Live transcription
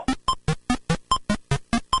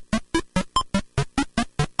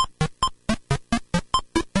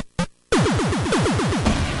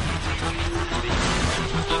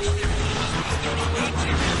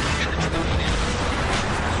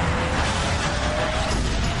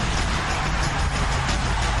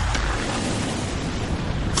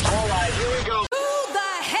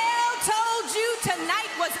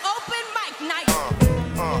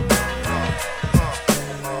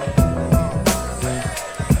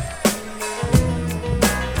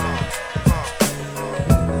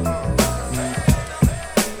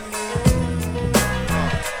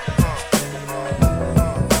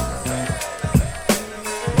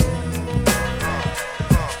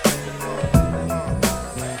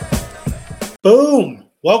Boom!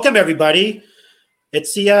 Welcome everybody.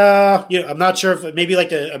 It's the I'm not sure if maybe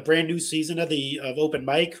like a brand new season of open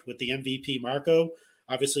mic with the MVP Marco.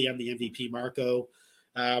 Obviously, I'm the MVP Marco.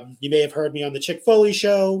 You may have heard me on the Chick Foley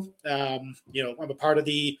show. I'm a part of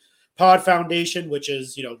the Pod Foundation, which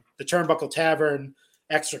is the Turnbuckle Tavern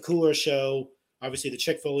extra cooler show. Obviously, the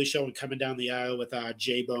Chick Foley show and coming down the aisle with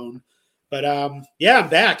J Bone. But yeah, I'm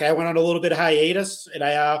back. I went on a little bit of hiatus, and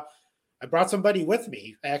I brought somebody with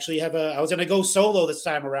me. I was going to go solo this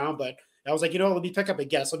time around, but I was like, let me pick up a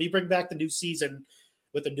guest. Let me bring back the new season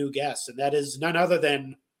with a new guest. And that is none other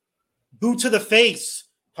than Boot to the Face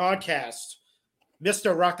podcast,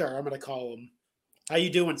 Mr. Rucker, I'm going to call him. How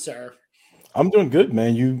you doing, sir? I'm doing good,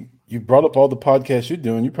 man. You brought up all the podcasts you're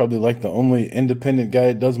doing. You're probably like the only independent guy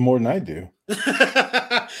that does more than I do.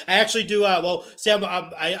 I actually do. Sam,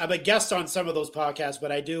 I'm a guest on some of those podcasts,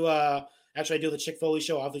 but I do actually, I do the Chick Foley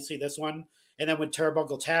show, obviously this one. And then with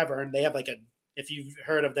Turnbuckle Tavern, they have if you've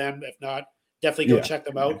heard of them, if not, definitely go check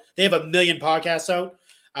them out. They have 1 million podcasts out.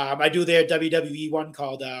 I do their WWE one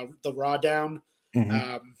called The Raw Down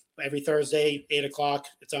every Thursday, 8 o'clock.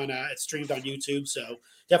 It's streamed on YouTube. So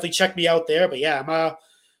definitely check me out there. But yeah, I'm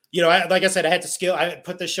like I said, I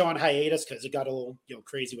put this show on hiatus because it got a little,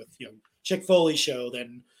 crazy with, Chick Foley show,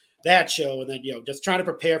 then that show, and then just trying to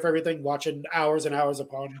prepare for everything, watching hours and hours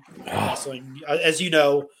upon wrestling. As you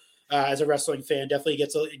know, as a wrestling fan, definitely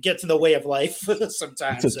gets in the way of life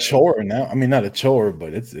sometimes. It's a chore now. I mean, not a chore,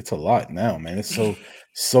 but it's a lot now, man. It's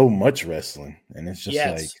so much wrestling, and it's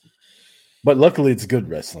just but luckily it's good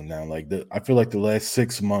wrestling now. I feel like the last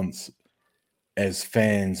 6 months as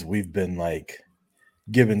fans, we've been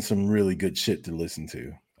given some really good shit to listen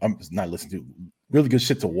to. Really good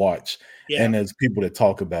shit to watch. Yeah. And as people that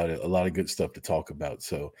talk about it, a lot of good stuff to talk about.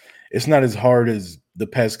 So it's not as hard as the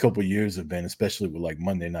past couple of years have been, especially with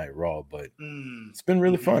Monday Night Raw, but it's been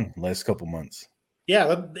really fun the last couple months.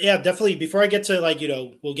 Yeah, definitely. Before I get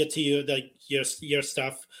to we'll get to you your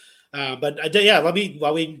stuff. But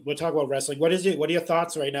we'll talk about wrestling. What are your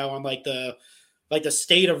thoughts right now on the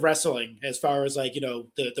state of wrestling as far as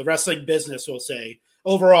the wrestling business, we'll say,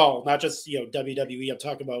 overall, not just WWE. I'm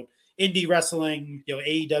talking about indie wrestling,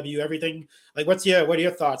 AEW, everything. What are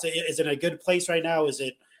your thoughts? Is it in a good place right now? Is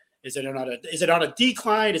it on a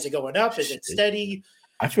decline? Is it going up? Is it steady?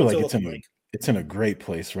 I feel it's in a great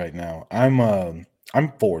place right now. I'm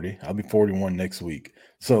 40. I'll be 41 next week.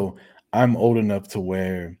 So I'm old enough to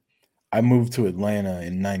where I moved to Atlanta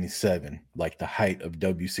in 97, the height of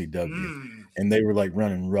WCW. And they were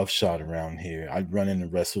running roughshod around here. I'd run into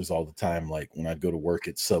wrestlers all the time, when I'd go to work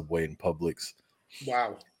at Subway and Publix.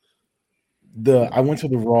 Wow. I went to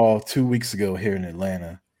the Raw 2 weeks ago here in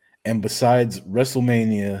Atlanta, and besides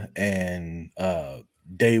WrestleMania and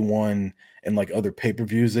Day One and other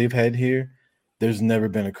pay-per-views they've had here, there's never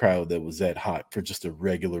been a crowd that was that hot for just a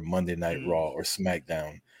regular Monday Night Raw or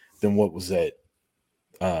SmackDown than what was at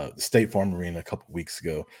State Farm Arena a couple weeks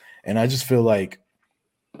ago. And I just feel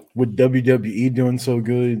with WWE doing so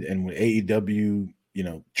good and with AEW,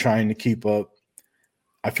 trying to keep up,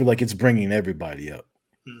 I feel it's bringing everybody up.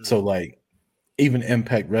 So even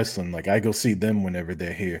Impact Wrestling, I go see them whenever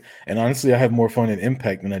they're here. And honestly, I have more fun at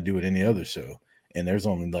Impact than I do at any other show. And there's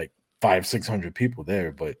only 500-600 people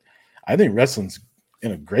there. But I think wrestling's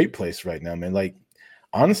in a great place right now, man.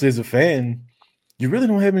 Honestly, as a fan, you really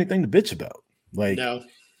don't have anything to bitch about.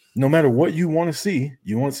 No matter what you want to see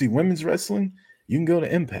women's wrestling, you can go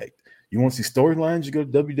to Impact. You want to see storylines, you go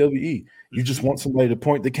to WWE. You just want somebody to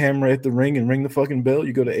point the camera at the ring and ring the fucking bell,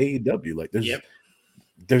 you go to AEW.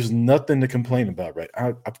 There's nothing to complain about, right?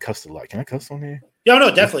 I've cussed a lot. Can I cuss on here? No,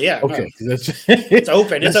 definitely, yeah. Okay, no. It's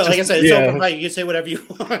open. It's like I said, it's open. Right, you can say whatever you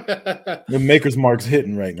want. The Maker's Mark's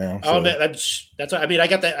hitting right now. So. Oh, that's what I mean. I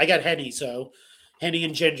got Henny, so Henny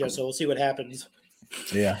and Ginger. So we'll see what happens.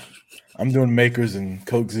 Yeah, I'm doing Makers and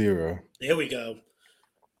Coke Zero. There we go.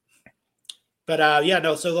 But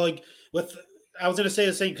So I was going to say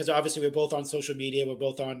the same because obviously we're both on social media. We're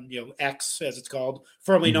both on, X, as it's called,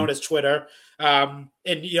 formerly known as Twitter. And,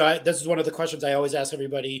 this is one of the questions I always ask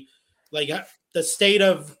everybody, the state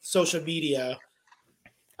of social media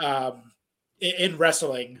in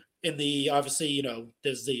wrestling, obviously,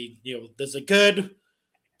 there's the good,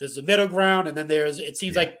 there's the middle ground, and then it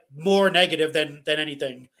seems like more negative than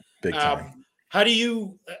anything. Big time. How do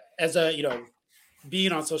you, as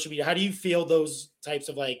being on social media, how do you feel those types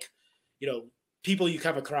of people you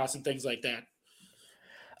come across and things like that?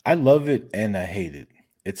 I love it and I hate it.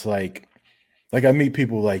 It's I meet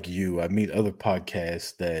people like you. I meet other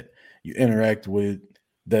podcasts that you interact with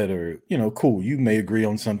that are, cool. You may agree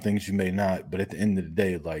on some things, you may not, but at the end of the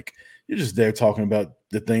day, you're just there talking about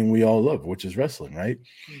the thing we all love, which is wrestling, right?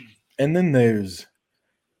 And then there's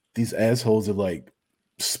these assholes that like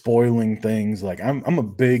spoiling things. Like I'm a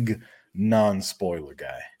big non-spoiler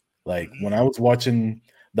guy. Like when I was watching,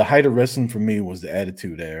 the height of wrestling for me was the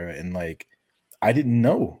Attitude Era, and like I didn't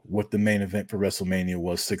know what the main event for WrestleMania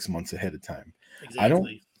was 6 months ahead of time.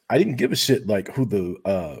 Exactly. I didn't give a shit like who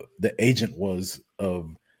the agent was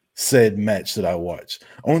of said match that I watched.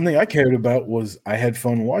 Only thing I cared about was I had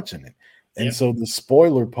fun watching it. And Yep. so the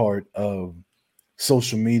spoiler part of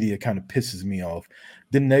social media kind of pisses me off.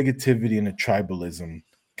 The negativity and the tribalism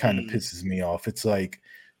kind of pisses me off. It's like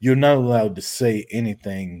you're not allowed to say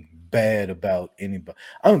anything bad about anybody.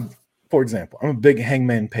 For example, I'm a big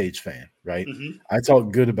Hangman Page fan, right? I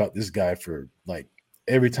talk good about this guy for like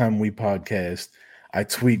every time we podcast. I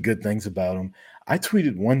tweet good things about him. I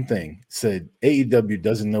tweeted one thing, said AEW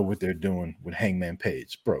doesn't know what they're doing with Hangman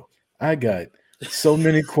Page. Bro, I got so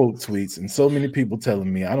many quote tweets and so many people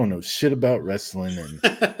telling me I don't know shit about wrestling,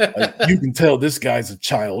 and you can tell this guy's a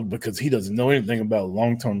child because he doesn't know anything about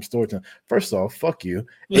long-term storytelling. First off, fuck you.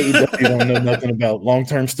 AEW don't know nothing about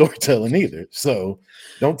long-term storytelling either. So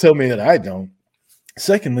don't tell me that I don't.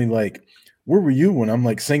 Secondly, like, where were you when I'm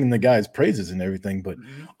like singing the guy's praises and everything? But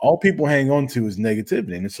all people hang on to is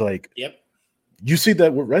negativity. And it's like, Yep. You see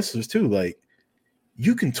that with wrestlers too. Like,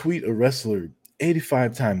 you can tweet a wrestler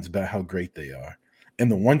 85 times about how great they are.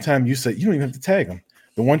 And the one time you say, you don't even have to tag them.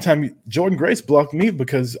 The one time Jordan Grace blocked me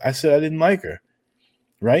because I said I didn't like her.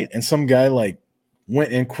 Right. And some guy like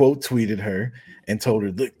went and quote tweeted her and told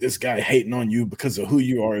her, look, this guy hating on you because of who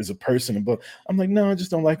you are as a person. But I'm like, no, I just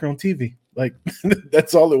don't like her on TV. Like,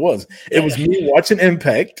 that's all it was. It was me watching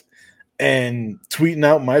Impact and tweeting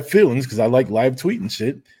out my feelings because I like live tweeting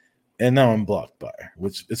shit. And now I'm blocked by her,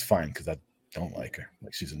 which is fine because I don't like her.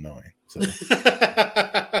 Like, she's annoying. So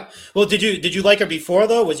well, did you like her before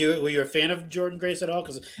though? Were you a fan of Jordan Grace at all?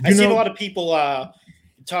 Because I've seen a lot of people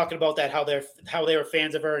talking about that, how they were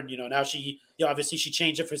fans of her, and now she obviously she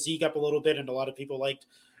changed her physique up a little bit, and a lot of people liked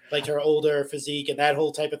her older physique and that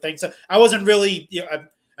whole type of thing. So I wasn't really yeah.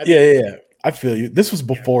 I feel you. This was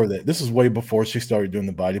before that. This was way before she started doing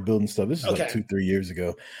the bodybuilding stuff. This is like 2-3 years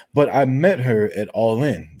ago. But I met her at All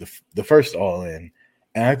In, the first All In,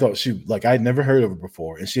 and I thought she like I'd never heard of her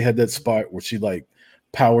before, and she had that spot where she like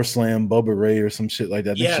power slam Bubba Ray or some shit like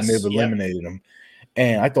that. I think she may have eliminated him.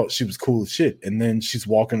 And I thought she was cool as shit. And then she's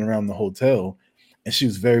walking around the hotel and she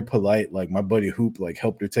was very polite. Like my buddy Hoop like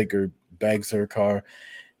helped her take her bags to her car.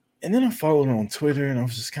 And then I followed her on Twitter and I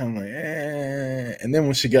was just kind of like, eh. And then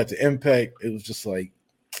when she got to Impact, it was just like,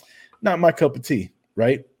 not my cup of tea,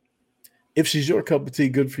 right? If she's your cup of tea,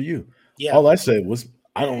 good for you. Yeah. All I said was,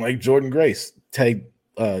 I don't like Jordan Grace. Did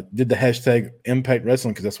the hashtag Impact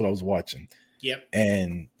Wrestling because that's what I was watching. Yep.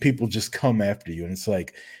 And people just come after you. And it's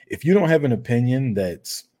like, if you don't have an opinion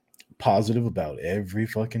that's positive about every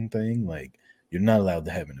fucking thing, like you're not allowed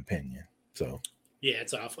to have an opinion. So yeah,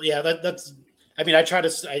 it's awful. Yeah, that's I mean, I try to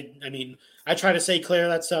stay clear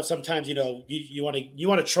of that stuff. Sometimes, you want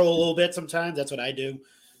to troll a little bit sometimes. That's what I do.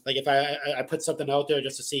 Like if I put something out there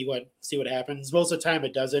just to see what happens. Most of the time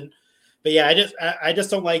it doesn't. But yeah, I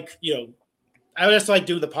just don't like, I just like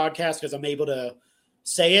doing the podcast because I'm able to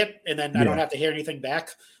say it and then I don't have to hear anything back.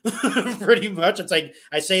 Pretty much. It's like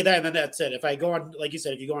I say that and then that's it. If I go on, like you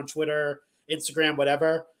said, if you go on Twitter, Instagram,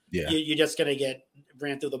 whatever, you're just gonna get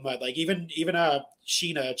ran through the mud. Like even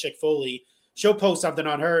Sheena Chick Foley, she'll post something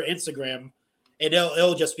on her Instagram and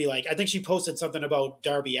it'll just be like, I think she posted something about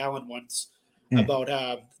Darby Allin once about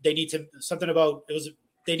they need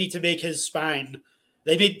to make his spine.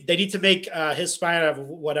 They need to make his spine out of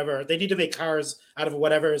whatever. They need to make cars out of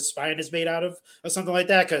whatever his spine is made out of, or something like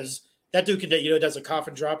that. Because that dude can, does a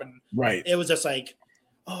coffin drop, and it was just like,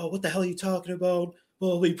 oh, what the hell are you talking about?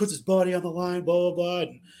 Well, he puts his body on the line, blah blah blah.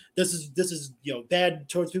 And this is bad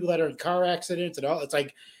towards people that are in car accidents and all. It's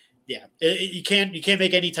like, yeah, you can't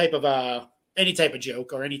make any type of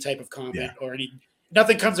joke or any type of comment or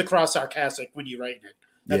nothing comes across sarcastic when you're writing it.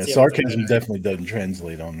 That's sarcasm definitely doesn't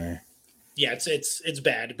translate on there. Yeah, it's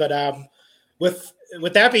bad. But with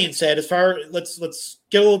that being said, let's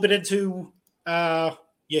get a little bit into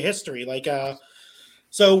your history. Like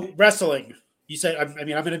so wrestling. You said I'm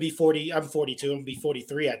going to be 40. I'm 42. I'm going to be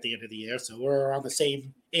 43 at the end of the year. So we're around the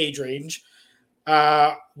same age range.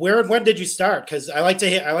 Where and when did you start? Because I like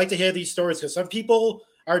to hear these stories because some people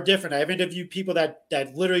are different. I've interviewed people that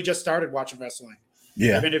literally just started watching wrestling.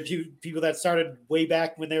 Yeah, I've interviewed people that started way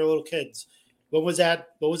back when they were little kids. What was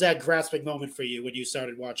that grasping moment for you when you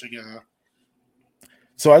started watching?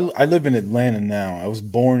 So I live in Atlanta now. I was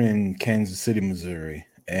born in Kansas City, Missouri,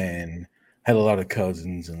 and had a lot of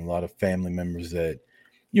cousins and a lot of family members that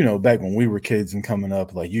you know, back when we were kids and coming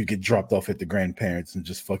up, like you get dropped off at the grandparents and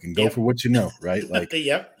just fucking go Yep. for what you know, right? Like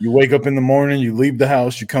Yep. you wake up in the morning, you leave the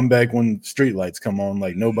house, you come back when street lights come on,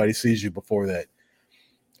 like nobody sees you before that.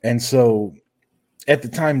 And so at the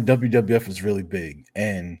time, WWF was really big.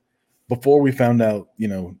 And before we found out, you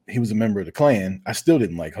know, he was a member of the Klan, I still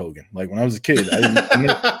didn't like Hogan. Like when I was a kid,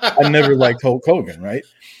 I never liked Hulk Hogan, right?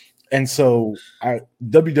 And so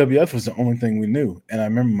WWF was the only thing we knew. And I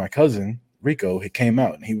remember my cousin Rico, he came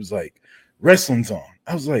out and he was like, "Wrestling's on."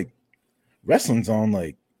 I was like, "Wrestling's on?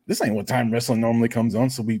 Like this ain't what time wrestling normally comes on."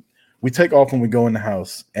 So we take off when we go in the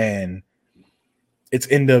house, and it's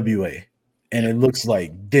NWA, and it looks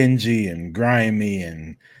like dingy and grimy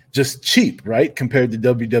and just cheap, right? Compared to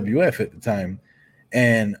WWF at the time.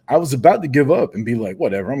 And I was about to give up and be like,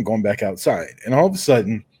 whatever, I'm going back outside. And all of a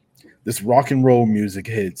sudden, this rock and roll music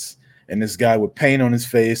hits, and this guy with paint on his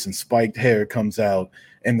face and spiked hair comes out,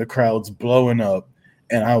 and the crowd's blowing up.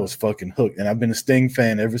 And I was fucking hooked. And I've been a Sting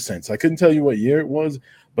fan ever since. I couldn't tell you what year it was,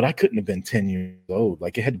 but I couldn't have been 10 years old.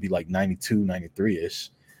 Like it had to be like 92, 93-ish.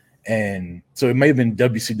 And so it may have been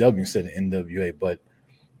WCW instead of NWA. But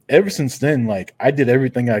ever since then, like I did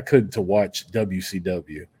everything I could to watch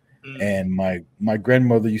WCW. And my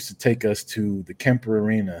grandmother used to take us to the Kemper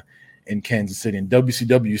Arena in Kansas City, and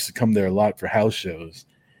WCW used to come there a lot for house shows.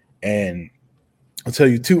 And I'll tell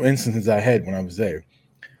you two instances I had when I was there.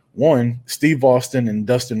 One, Steve Austin and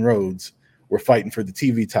Dustin Rhodes were fighting for the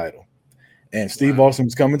TV title, and Steve Austin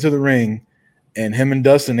was coming to the ring, and him and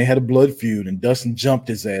Dustin, they had a blood feud, and Dustin jumped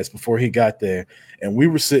his ass before he got there, and we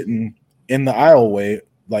were sitting in the aisleway,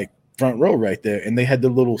 like front row right there, and they had the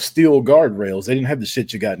little steel guardrails. They didn't have the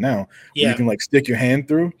shit you got now where you can like stick your hand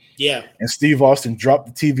through. Yeah. And Steve Austin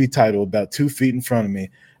dropped the TV title about 2 feet in front of me,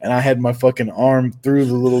 and I had my fucking arm through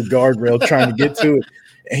the little guardrail trying to get to it.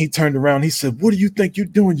 And he turned around. He said, "What do you think you're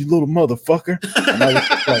doing, you little motherfucker?" And I was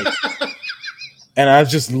just like, and I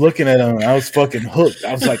was just looking at him. And I was fucking hooked.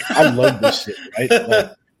 I was like, I love this shit, right?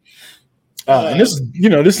 Like, and this is, you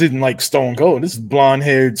know, this isn't like Stone Cold. This is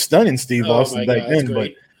blonde-haired, stunning Steve Austin back then.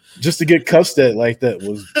 But just to get cussed at like that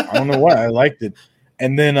was, I don't know why I liked it.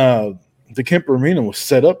 And then the Kemper Arena was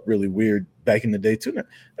set up really weird back in the day too. There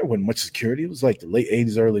wasn't much security. It was like the late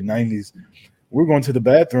 80s, early 90s. We were going to the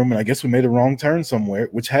bathroom, and I guess we made a wrong turn somewhere,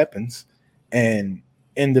 which happens, and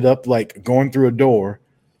ended up like going through a door,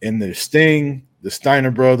 and the Sting, the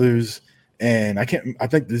Steiner brothers, and I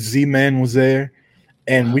think the Z-Man was there,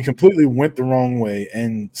 and we completely went the wrong way.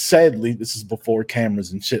 And sadly, this is before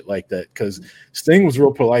cameras and shit like that, because Sting was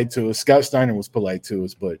real polite to us, Scott Steiner was polite to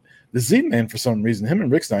us, but the Z-Man, for some reason, him and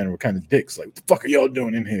Rick Steiner were kind of dicks. Like, what the fuck are y'all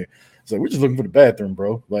doing in here? It's like, we're just looking for the bathroom,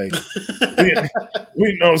 bro. Like, we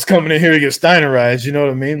didn't know it's coming in here to get Steinerized. You know what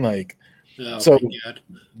I mean? Like, so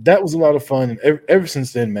that was a lot of fun. And ever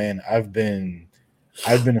since then, man, I've been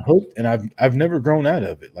hooked, and I've never grown out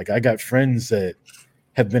of it. Like, I got friends that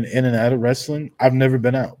have been in and out of wrestling. I've never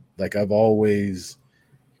been out. Like, I've always,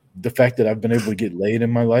 the fact that I've been able to get laid in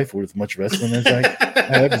my life with as much wrestling as I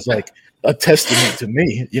have is like a testament to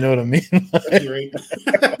me. You know what I mean?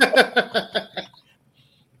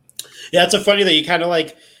 Yeah, it's so funny that you kind of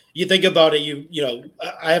like, you think about it. You know,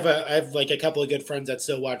 I have like a couple of good friends that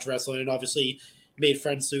still watch wrestling, and obviously made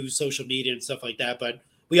friends through social media and stuff like that. But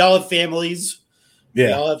we all have families,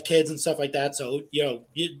 we all have kids and stuff like that. So you know,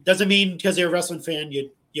 it doesn't mean because you're a wrestling fan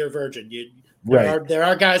you're a virgin. There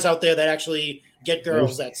are guys out there that actually get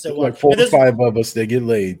girls that still watch. Like 4 or 5 of us that get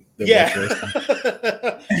laid. Yeah,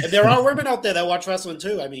 and there are women out there that watch wrestling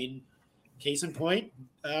too. I mean, case in point,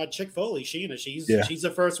 Chick Foley, Sheena. She's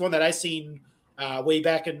the first one that I seen way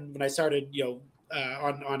back when I started, you know,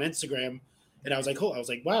 on Instagram, and I was like, cool. I was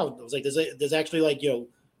like, wow. I was like, there's actually like, you know,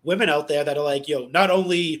 women out there that are like, you know, not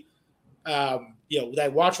only you know,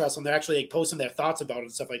 that watch wrestling, they're actually like posting their thoughts about it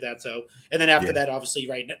and stuff like that. So, and then after that, obviously,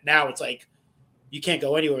 right now it's like you can't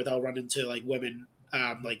go anywhere without running into like women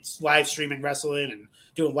like live streaming wrestling and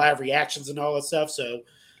doing live reactions and all that stuff. So.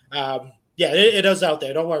 Yeah, it is out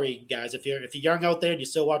there. Don't worry, guys. If you're young out there and you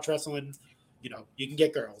still watch wrestling, you know, you can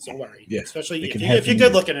get girls. Don't worry. Yeah, especially if you're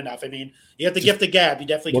good looking enough. I mean, you have the gift of gab. You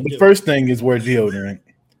definitely can. Well, the first thing is wear deodorant.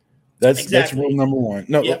 That's rule number one.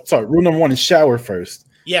 No, sorry. Rule number one is shower first.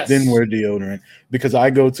 Yes. Then wear deodorant, because I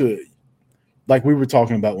go to, like we were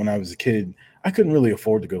talking about when I was a kid, I couldn't really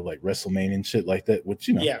afford to go like WrestleMania and shit like that, which,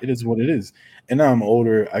 you know, it is what it is. And now I'm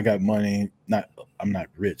older. I got money. I'm not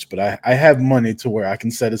rich, but I have money to where I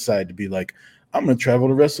can set aside to be like, I'm going to travel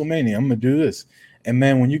to WrestleMania. I'm going to do this. And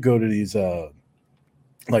man, when you go to these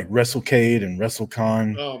like WrestleCade and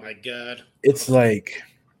WrestleCon, oh my God, it's like,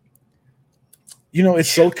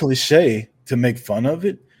 it's so cliche to make fun of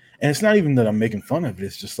it. And it's not even that I'm making fun of it.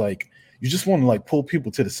 It's just like, you just want to like pull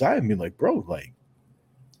people to the side and be like, bro, like,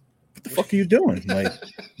 what the fuck are you doing? Like,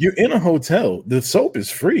 you're in a hotel. The soap is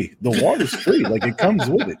free. The water's free. Like, it comes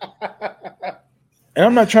with it. And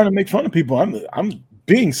I'm not trying to make fun of people. I'm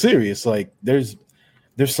being serious. Like, there's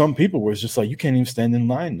some people where it's just like you can't even stand in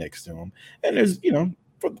line next to them. And there's,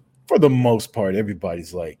 for the most part,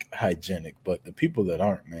 everybody's like hygienic, but the people that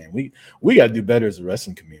aren't, man, we got to do better as a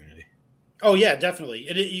wrestling community. Oh yeah, definitely.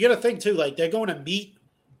 And you got to think too, like they're going to meet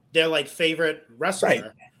their like favorite wrestler, right,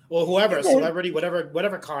 or whoever, celebrity,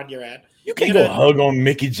 whatever con you're at. You can't go hug on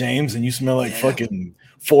Mickey James and you smell like fucking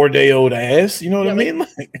 4-day-old ass. You know what I mean?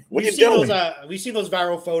 Like, what are you doing? We've seen those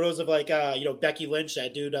viral photos of like Becky Lynch,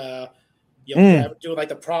 that dude. Doing like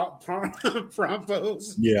the prom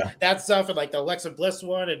pose, that stuff, and like the Alexa Bliss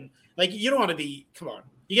one, and like you don't want to be. Come on,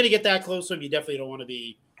 you're gonna get that close to him. You definitely don't want to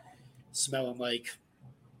be smelling like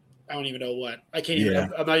I don't even know what. I can't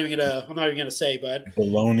even. I'm not even gonna say, but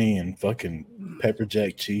bologna and fucking pepper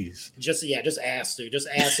jack cheese. Just ass, dude. Just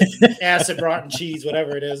acid rotten cheese,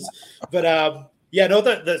 whatever it is. But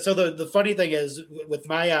the funny thing is with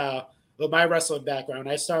my wrestling background,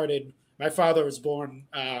 my father was born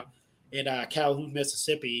in Calhoun,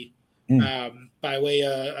 Mississippi, by way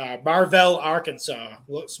of Marvell, Arkansas,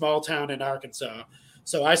 small town in Arkansas.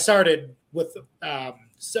 So I started with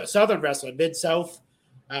Southern wrestling, Mid-South,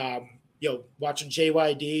 watching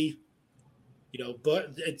JYD,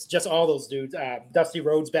 but it's just all those dudes. Dusty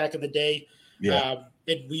Rhodes back in the day. Yeah.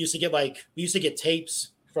 And we used to get tapes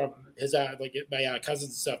from his my cousins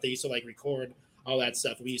and stuff. They used to like record all that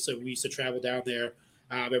stuff. We used to travel down there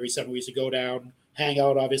every summer. We used to go down, hang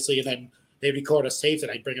out, obviously, and then they'd record us tapes,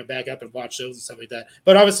 and I'd bring them back up and watch shows and stuff like that.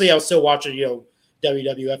 But obviously, I was still watching,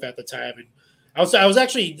 WWF at the time, and that's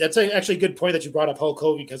actually a good point that you brought up Hulk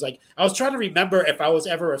Hogan, because like I was trying to remember if I was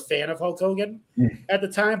ever a fan of Hulk Hogan at the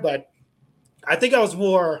time, but I think I was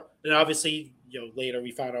more. And obviously, later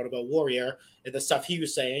we found out about Warrior and the stuff he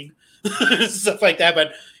was saying, stuff like that.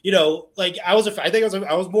 But I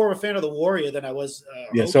was more of a fan of the Warrior than I was.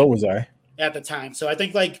 Hogan. So was I at the time. So I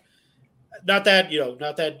think like. Not that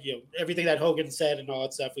everything that Hogan said and all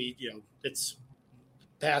that stuff. It's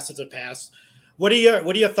past. It's a past. What are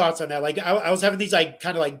your thoughts on that? Like, I was having these like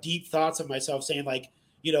kind of like deep thoughts of myself, saying like,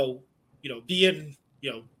 being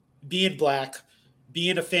black,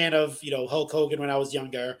 being a fan of Hulk Hogan when I was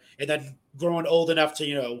younger, and then growing old enough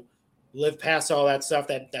to live past all that stuff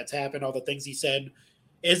that's happened, all the things he said.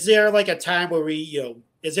 Is there like a time where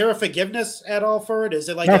is there a forgiveness at all for it? Is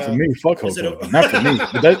it like not for me? Fuck Hulk Hogan. Not for me.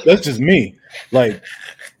 But that's just me. Like,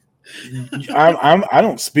 I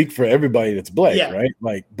don't speak for everybody that's black, right?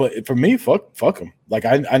 Like, but for me, fuck him. Like,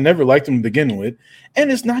 I never liked him to begin with,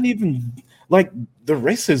 and it's not even like the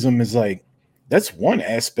racism is like that's one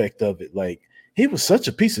aspect of it. Like, he was such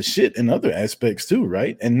a piece of shit in other aspects too,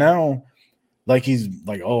 right? And now. Like he's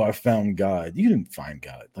like, oh, I found God. You didn't find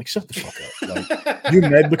God. Like, shut the fuck up. Like, you're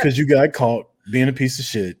mad because you got caught being a piece of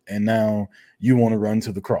shit, and now you want to run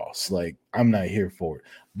to the cross. Like, I'm not here for it.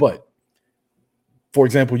 But for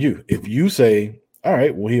example, if you say, all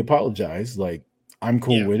right, well, he apologized, like I'm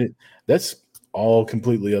cool with it. That's all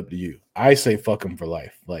completely up to you. I say fuck him for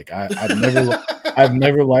life. Like I've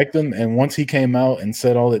never liked him, and once he came out and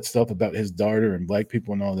said all that stuff about his daughter and black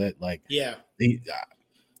people and all that, like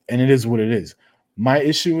and it is what it is. My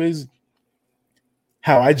issue is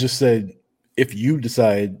how I just said, if you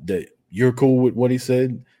decide that you're cool with what he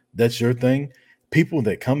said, that's your thing. People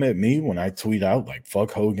that come at me when I tweet out like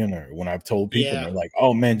fuck Hogan, or when I've told people, they're like,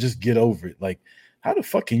 oh man, just get over it. Like, how the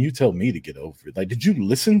fuck can you tell me to get over it? Like, did you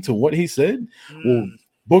listen to what he said? Well,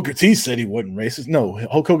 Booker T said he wasn't racist. No,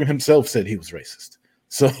 Hulk Hogan himself said he was racist.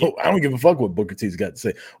 So I don't give a fuck what Booker T's got to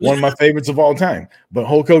say. One of my favorites of all time. But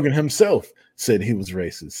Hulk Hogan himself said he was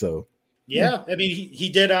racist. So I mean, he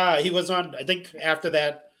did. He was on. I think after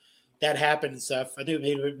that happened and stuff. I think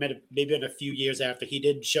maybe in a few years after, he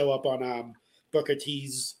did show up on Booker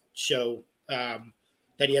T's show that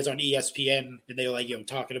he has on ESPN, and they were like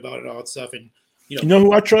talking about it, all that stuff. And you know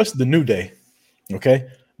who I trust? The New Day. Okay,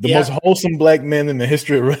 the most wholesome black men in the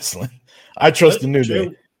history of wrestling. I trust the New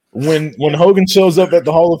Day. When Hogan shows up at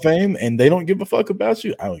the Hall of Fame and they don't give a fuck about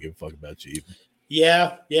you, I don't give a fuck about you either.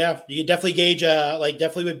 Yeah. You can definitely gauge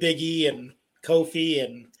definitely with Big E and Kofi.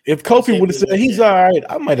 And if Kofi would have said he's all right,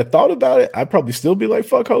 I might have thought about it. I'd probably still be like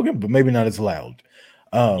fuck Hogan, but maybe not as loud.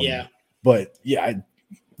 But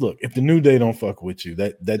look, if the New Day don't fuck with you,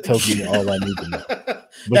 that tells me all I need to know.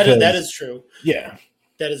 That is true. Yeah.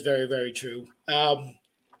 That is very, very true.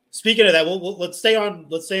 Speaking of that, let's stay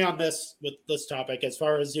on this topic as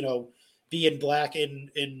far as being black in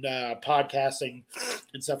podcasting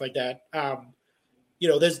and stuff like that.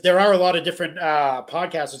 there are a lot of different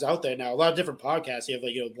podcasters out there now. A lot of different podcasts. You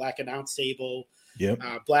have Black Announce Table, Yep.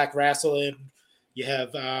 Black Wrestling. You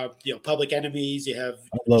have Public Enemies. You have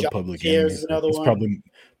I love John Public Cheers Enemies. is another It's one. probably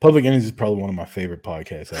Public Enemies is probably one of my favorite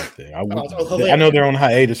podcasts out there. I Hilarious. know they're on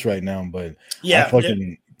hiatus right now, but Yeah,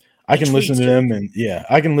 I can listen to them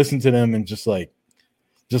I can listen to them and just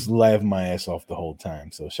laugh my ass off the whole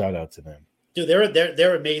time. So shout out to them. Dude,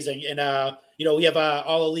 they're amazing. And we have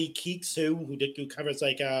All Elite Keeks who covers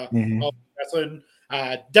all wrestling.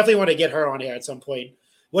 Definitely want to get her on here at some point.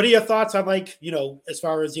 What are your thoughts on as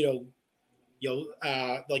far as the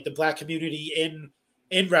Black community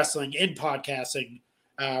in wrestling, in podcasting?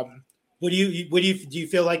 Do you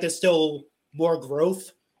feel like there's still more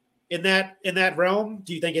growth in that realm?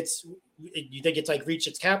 Do you think it's like reached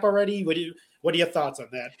its cap already? What are your thoughts on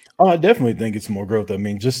that? Oh, I definitely think it's more growth. I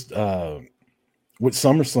mean, just with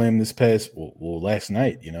SummerSlam this past last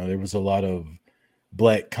night, there was a lot of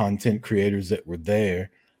Black content creators that were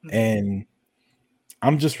there, and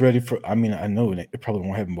I'm just ready for. I mean, I know it probably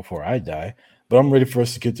won't happen before I die, but I'm ready for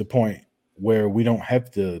us to get to a point where we don't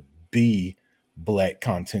have to be Black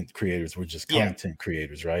content creators. We're just content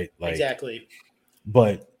creators, right? Exactly.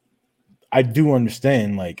 But I do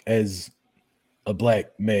understand, as a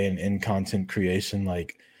Black man in content creation,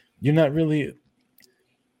 you're not really.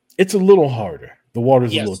 It's a little harder. The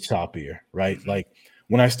water's a little choppier, right?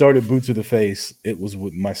 When I started Boots to the Face, it was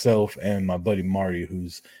with myself and my buddy Marty,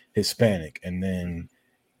 who's Hispanic, and then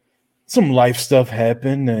some life stuff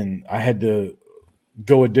happened, and I had to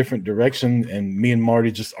go a different direction. And me and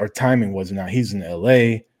Marty, just our timing wasn't out. He's in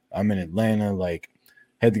LA, I'm in Atlanta.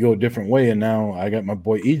 Had to go a different way, and now I got my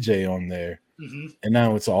boy EJ on there, and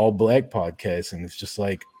now it's all Black podcast, and it's just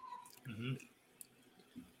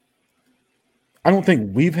I don't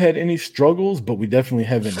think we've had any struggles, but we definitely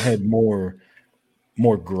haven't had more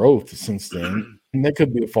growth since then. And that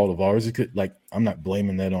could be a fault of ours. It could, I'm not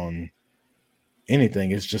blaming that on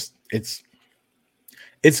anything. It's just it's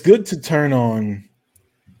good to turn on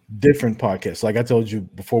different podcasts. Like I told you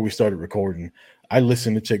before we started recording, I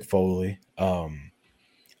listened to Chick Foley.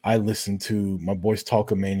 I listened to my boys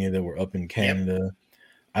Talkamania that were up in Canada. Yep.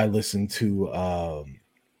 I listened to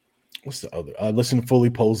what's the other? I listen to Fully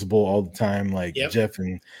Posable all the time. Jeff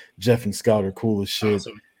and Scott are cool as shit.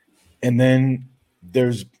 Awesome. And then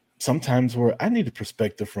there's sometimes where I need a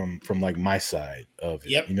perspective from my side of it.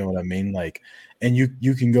 Yep. You know what I mean? And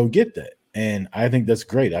you can go get that. And I think that's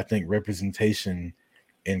great. I think representation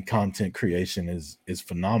in content creation is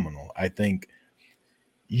phenomenal. I think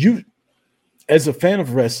you, as a fan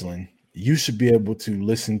of wrestling, you should be able to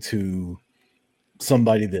listen to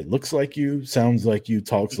somebody that looks like you, sounds like you,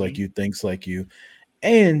 talks like you, thinks like you,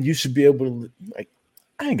 and you should be able to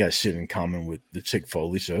I ain't got shit in common with the Chick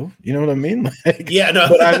Foley show. You know what I mean? No.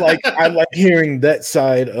 But I like hearing that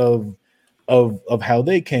side of how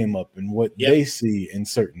they came up and what they see in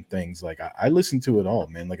certain things. I listen to it all,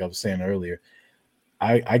 man. Like I was saying earlier,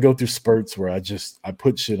 I go through spurts where I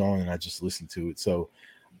put shit on and I just listen to it. So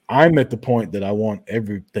I'm at the point that I want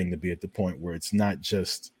everything to be at the point where it's not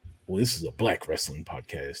just, well, this is a Black wrestling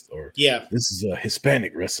podcast, or this is a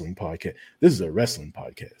Hispanic wrestling podcast. This is a wrestling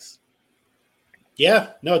podcast. Yeah,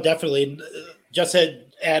 no, definitely. Just to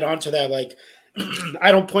add on to that,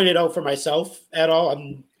 I don't point it out for myself at all.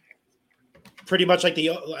 I'm pretty much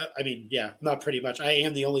not pretty much. I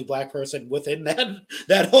am the only Black person within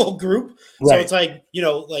that whole group. Right. So it's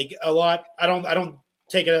a lot. I don't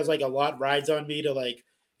take it as a lot rides on me to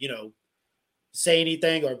say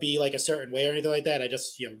anything or be a certain way or anything like that. I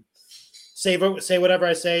just say whatever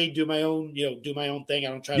I say, do my own thing. I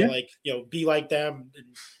don't try to be like them.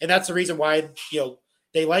 And that's the reason why,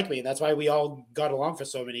 they like me. And that's why we all got along for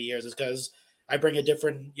so many years, is because I bring a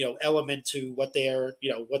different, element to what they're,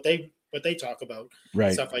 what they talk about,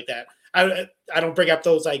 right? Stuff like that. I don't bring up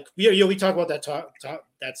those, we talk about that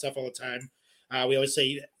that stuff all the time. We always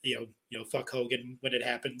say, fuck Hogan when it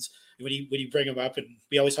happens, when you bring him up, and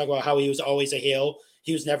we always talk about how he was always a heel.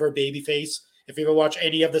 He was never a babyface. If you ever watch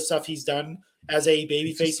any of the stuff he's done as a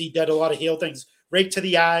babyface, he did a lot of heel things. Rake to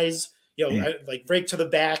the eyes, rake to the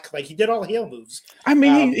back. He did all heel moves. I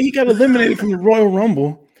mean, he got eliminated from the Royal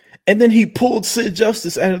Rumble, and then he pulled Sid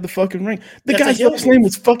Justice out of the fucking ring. The guy's last name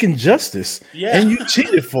was fucking Justice, and you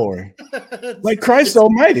cheated for him. Christ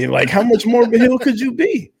almighty, how much more of a heel could you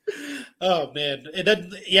be? Oh, man. And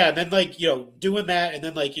then, doing that, and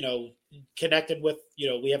then, connected with,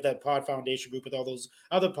 we have that Pod Foundation group with all those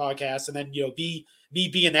other podcasts, and then, me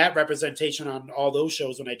being that representation on all those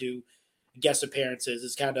shows when I do guest appearances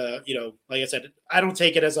is kind of, like I said, I don't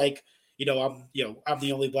take it as I'm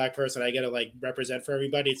the only Black person I got to represent for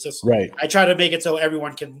everybody. It's just, right. I try to make it so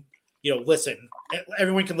everyone can listen.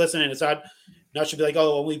 Everyone can listen, and it's not should be like,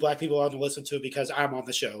 oh, only black people are on to listen to it because I'm on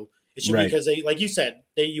the show. It should be Right. because they, like you said,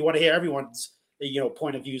 you want to hear everyone's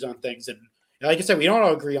point of views on things, and like I said, we don't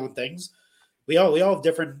all agree on things. We all have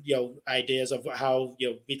different ideas of how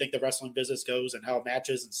we think the wrestling business goes and how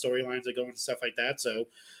matches and storylines are going and stuff like that. So,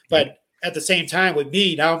 but Yep. at the same time, with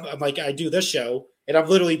me now, I'm like I do this show, and I'm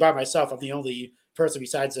literally by myself. I'm the only person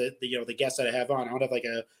besides the guests that I have on. I don't have like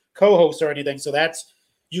a co-host or anything, so that's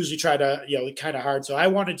usually try to kind of hard. So I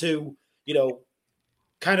wanted to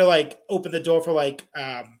kind of like open the door for like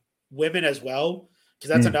women as well, because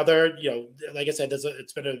that's another like I said,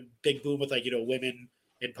 it's been a big boom with like women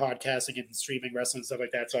in podcasting and streaming wrestling and stuff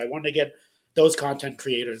like that. So I wanted to get those content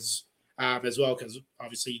creators as well, because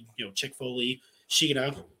obviously Chick Foley,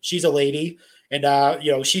 Sheena, she's a lady, and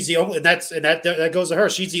she's the only, and that goes to her.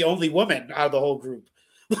 She's the only woman out of the whole group.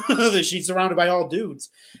 She's surrounded by all dudes.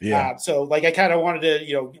 Yeah. So like I kind of wanted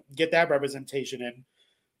to get that representation in,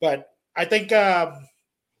 but I think.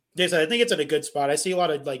 Jason, I think it's in a good spot. I see a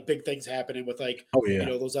lot of like big things happening with like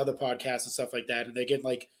those other podcasts and stuff like that, and they get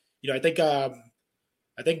like I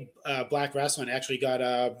think Black Wrestling actually got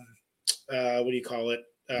what do you call it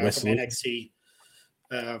from NXT.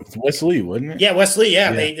 It's Wesley, wasn't it? Yeah, Wesley.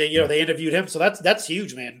 Yeah, they they interviewed him, so that's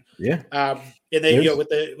huge, man. Yeah. And they with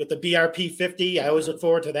the BRP 50, I always look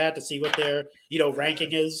forward to that to see what their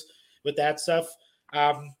ranking is with that stuff.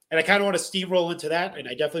 And I kind of want to steamroll into that, and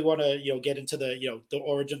I definitely want to get into the the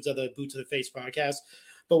origins of the Boot to the Face podcast.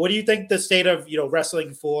 But what do you think the state of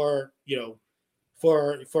wrestling for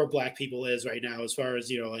for Black people is right now, as far as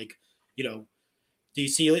like do you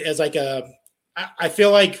see it as like I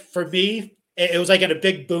feel like for me it was like in a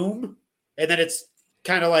big boom, and then it's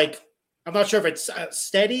kind of like I'm not sure if it's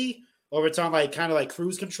steady or if it's on like kind of like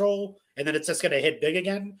cruise control, and then it's just going to hit big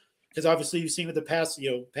again. Because obviously you've seen with the past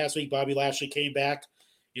week, Bobby Lashley came back.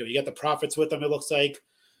 You got the Profits with him. It looks like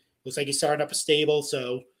he's starting up a stable.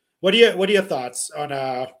 So what are your thoughts on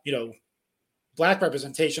Black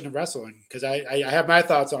representation in wrestling? Because I have my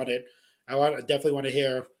thoughts on it. Definitely want to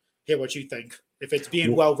hear what you think, if it's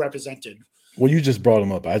being well represented. Well, you just brought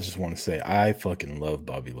him up. I just want to say I fucking love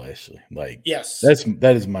Bobby Lashley. Like, yes,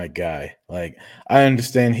 that is my guy. Like, I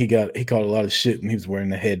understand he caught a lot of shit when he was wearing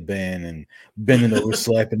the headband and bending over,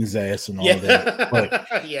 slapping his ass and all that. But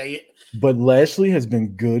but Lashley has been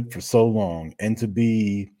good for so long, and to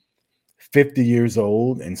be 50 years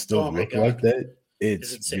old and still look like that,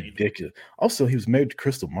 it's ridiculous. Also, he was married to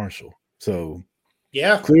Crystal Marshall, so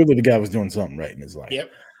clearly the guy was doing something right in his life.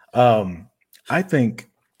 Yep. I think,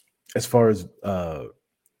 as far as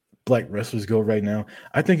Black wrestlers go right now,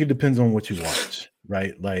 I think it depends on what you watch,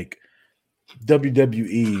 right? Like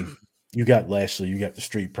WWE, you got Lashley, you got the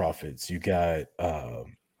Street Profits, you got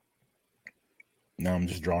now I'm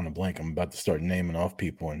just drawing a blank. I'm about to start naming off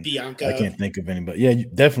people, and Bianca. I can't think of anybody. Yeah,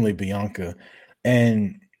 definitely Bianca.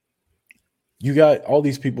 And you got all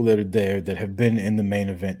these people that are there that have been in the main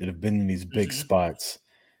event, that have been in these big spots.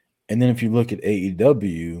 And then if you look at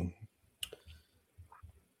AEW,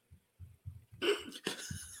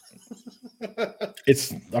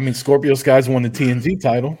 Scorpio Sky's won the TNT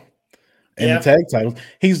title and the tag title.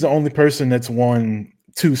 He's the only person that's won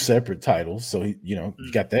 2 separate titles, so he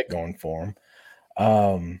got that going for him.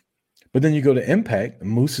 But then you go to Impact.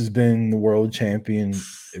 Moose has been the world champion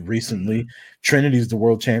recently. Trinity's the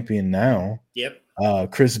world champion now. Yep.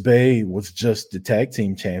 Chris Bay was just the tag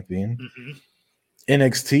team champion.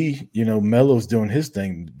 NXT, Melo's doing his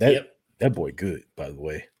thing. That boy good, by the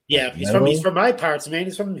way. Yeah, like he's from my parts, man.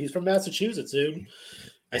 He's from Massachusetts, dude.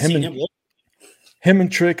 Him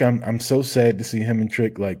and Trick, I'm so sad to see him and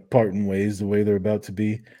Trick like parting ways the way they're about to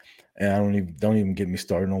be. And don't even get me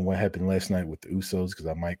started on what happened last night with the Usos, because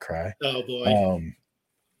I might cry. Oh boy.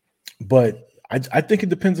 But I think it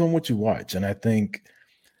depends on what you watch, and I think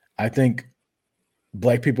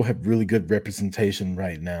Black people have really good representation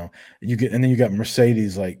right now. And then you got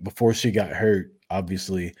Mercedes, like before she got hurt,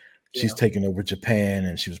 obviously she's taken over Japan,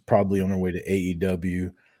 and she was probably on her way to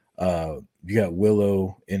AEW. You got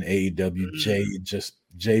Willow in AEW. Jay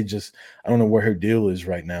just I don't know where her deal is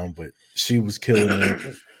right now, but she was killing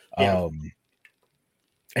it.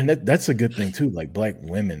 And that's a good thing too. Like Black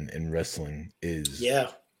women in wrestling is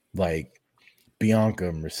like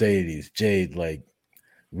Bianca, Mercedes, Jade, like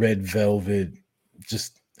Red Velvet.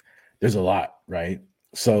 Just there's a lot, right?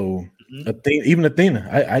 So even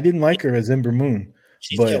Athena, I didn't like her as Ember Moon.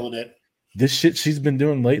 She's killing it. This shit she's been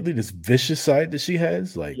doing lately, this vicious side that she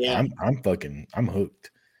has, like I'm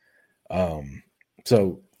hooked.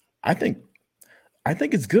 So I think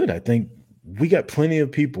it's good. I think we got plenty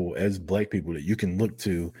of people as Black people that you can look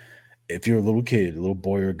to if you're a little kid, a little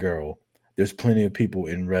boy or girl. there's plenty of people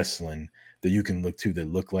in wrestling that you can look to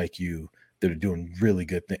that look like you, that are doing really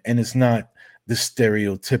good things. And it's not the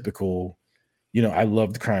stereotypical, I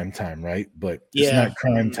loved Crime Time, right? But it's Yeah. not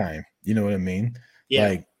Crime Time. You know what I mean? Yeah.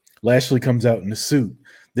 Like Lashley comes out in a suit.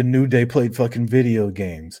 The New Day played fucking video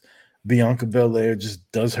games. Bianca Belair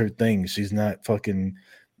just does her thing. She's not fucking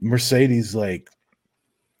Mercedes. Like,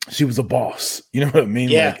 she was a boss. You know what I mean?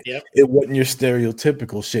 Yeah. Like, Yep. it wasn't your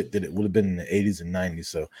stereotypical shit that it would have been in the 80s and 90s.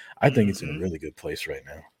 So I think it's in a really good place right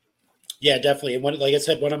now. Yeah, definitely. And like I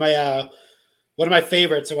said, one of my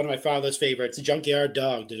favorites and one of my father's favorites, Junkyard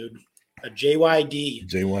Dog, dude. A JYD.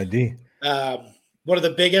 JYD. One of the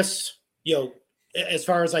biggest, as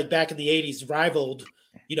far as like back in the 80s, rivaled,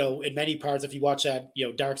 in many parts, if you watch that,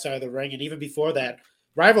 Dark Side of the Ring, and even before that,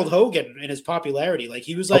 rivaled Hogan in his popularity. Like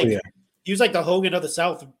he was like he was like the Hogan of the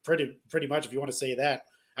South, pretty much, if you want to say that.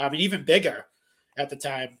 And even bigger at the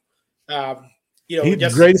time. He's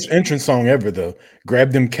the greatest entrance song ever, though.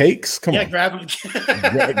 Grab them cakes. Come on. Grab them.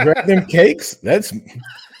 grab them cakes.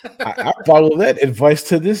 I follow that advice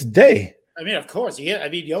to this day. I mean, of course. Yeah. I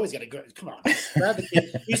mean, you always got to go. Come on. Grab the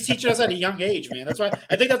kid. He's teaching us at a young age, man. That's why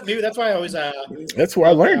I think that's why I always. That's where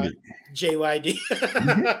I learned it. JYD.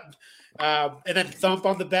 And then thump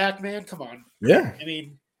on the back, man. Come on. Yeah. I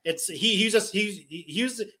mean, he was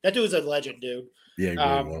that dude was a legend, dude. Yeah, he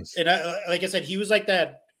really was. And like I said, he was like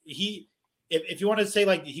that. If you want to say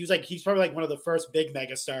like he's probably like one of the first big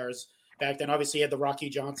mega stars back then. Obviously, he had the Rocky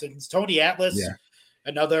Johnsons, Tony Atlas. Yeah.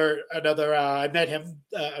 Another. I met him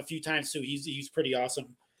a few times too. He's pretty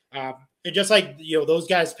awesome. And just like those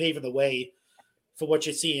guys paving the way for what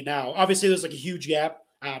you're seeing now. Obviously, there's like a huge gap.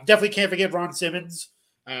 Definitely can't forget Ron Simmons,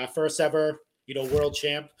 first ever world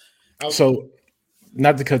champ. So,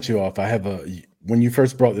 not to cut you off, when you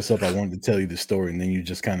first brought this up, I wanted to tell you the story, and then you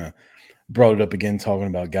just kind of brought it up again, talking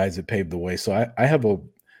about guys that paved the way. So I have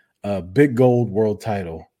a big gold world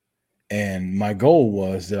title, and my goal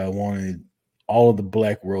was that I wanted all of the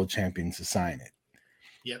black world champions to sign it.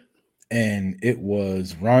 Yep. And it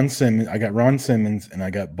was Ron Simmons. I got Ron Simmons and I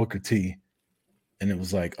got Booker T. And it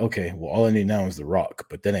was like, okay, well, all I need now is The Rock,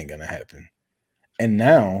 but that ain't going to happen. And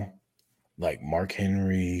now, like Mark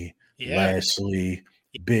Henry, Lashley,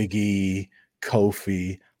 Big E,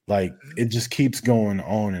 Kofi, like it just keeps going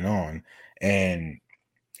on and on. And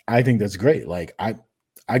I think that's great. Like I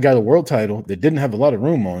got a world title that didn't have a lot of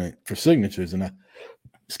room on it for signatures. And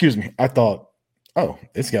I thought, oh,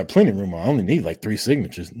 it's got plenty of room. I only need like 3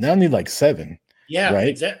 signatures. Now I need like 7. Yeah, right.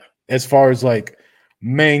 Exactly. As far as like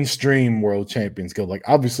mainstream world champions go, like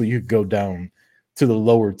obviously you could go down to the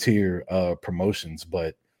lower tier promotions,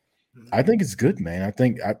 but I think it's good, man. I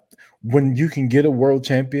think when you can get a world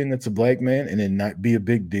champion that's a black man and it not be a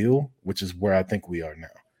big deal, which is where I think we are now,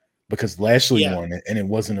 because Lashley won it, and it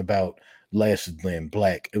wasn't about Lashley being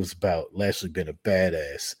black. It was about Lashley being a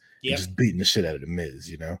badass and just beating the shit out of the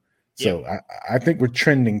Miz, So I think we're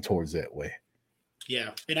trending towards that way.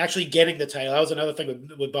 Yeah, and actually getting the title, that was another thing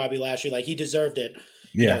with Bobby Lashley. Like he deserved it.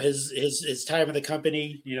 Yeah, his time in the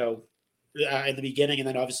company, in the beginning, and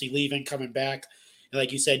then obviously leaving, coming back, and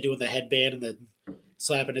like you said, doing the headband and the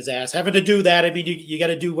slapping his ass, having to do that. I mean, you got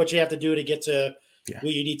to do what you have to do to get to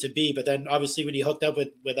where you need to be. But then obviously when he hooked up with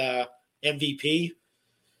MVP.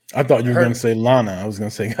 I thought you were going to say Lana. I was going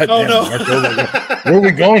to say, God damn, no. Marco, where are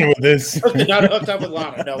we going with this? Not hooked up with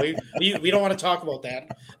Lana. No, we don't want to talk about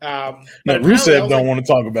that. But Rusev don't want to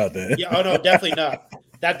talk about that. Yeah, oh no, definitely not.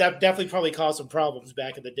 That definitely probably caused some problems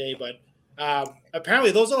back in the day. But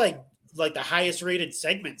apparently those are like the highest rated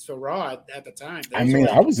segments for Raw at the time. I mean,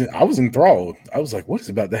 I was enthralled. I was like, what is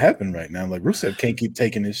about to happen right now? Like Rusev can't keep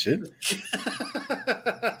taking this shit.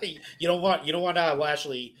 You don't want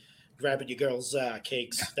Lashley grabbing your girl's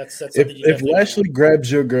cakes. That's something if Lashley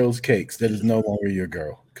grabs your girl's cakes, that is no longer your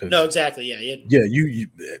girl. No, exactly. Yeah.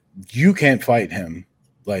 You can't fight him.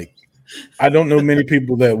 Like, I don't know many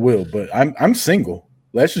people that will, but I'm single.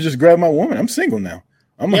 Lashley just grabbed my woman. I'm single now.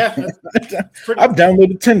 I've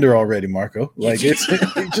downloaded Tinder already, Marco. Like it's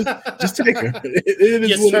just take her. It is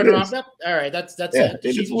just what turn it her is. All right, that's it.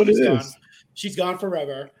 It is what it is. She's gone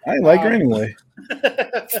forever. I ain't like her anyway.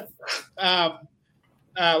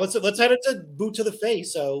 Let's head into boot to the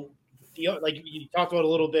face. So, like you talked about a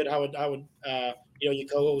little bit how your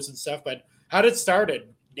co-hosts and stuff, but how did it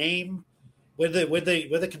started? Name with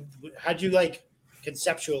the how'd you like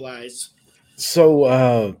conceptualize?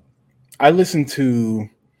 So I listen to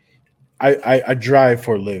I drive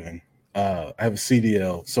for a living. I have a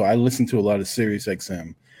CDL, so I listen to a lot of Sirius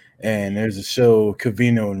XM, and there's a show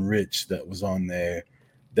Covino and Rich that was on there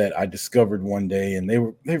that I discovered one day, and they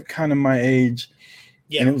were kind of my age.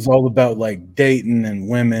 Yeah. And it was all about like dating and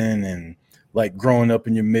women and like growing up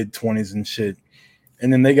in your mid-20s and shit.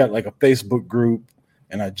 And then they got like a Facebook group,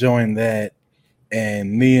 and I joined that.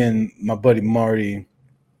 And me and my buddy Marty,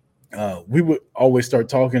 we would always start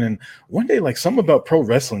talking. And one day, like something about pro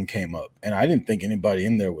wrestling came up, and I didn't think anybody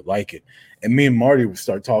in there would like it. And me and Marty would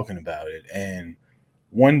start talking about it. And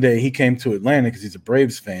one day he came to Atlanta because he's a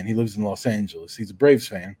Braves fan. He lives in Los Angeles. He's a Braves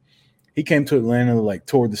fan. He came to Atlanta, like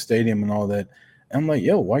toured the stadium and all that. And I'm like,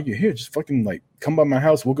 yo, why you here? Just fucking like come by my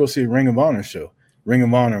house. We'll go see a Ring of Honor show. Ring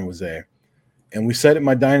of Honor was there. And we sat at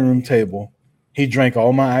my dining room table. He drank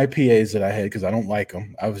all my IPAs that I had because I don't like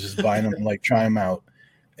them. I was just buying them and like try them out.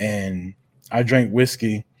 And I drank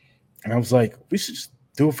whiskey. And I was like, we should just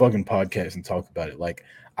do a fucking podcast and talk about it. Like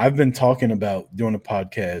I've been talking about doing a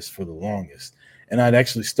podcast for the longest. And I'd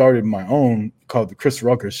actually started my own called the Chris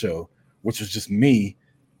Rucker Show, which was just me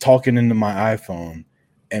talking into my iPhone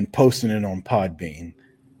and posting it on Podbean.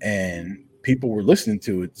 And people were listening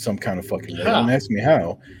to it some kind of fucking way. Don't ask me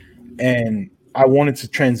how. And I wanted to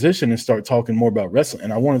transition and start talking more about wrestling.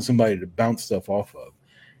 And I wanted somebody to bounce stuff off of.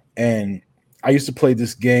 And I used to play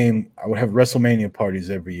this game. I would have WrestleMania parties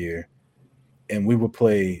every year. And we would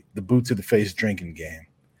play the boot to the face drinking game.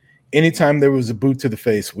 Anytime there was a boot to the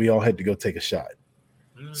face, we all had to go take a shot.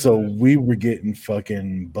 So we were getting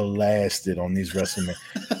fucking blasted on these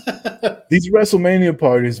WrestleMania. These WrestleMania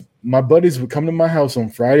parties, my buddies would come to my house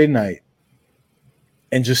on Friday night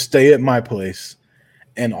and just stay at my place.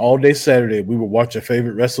 And all day Saturday, we would watch our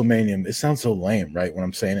favorite WrestleMania. It sounds so lame, right, when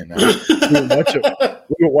I'm saying it now.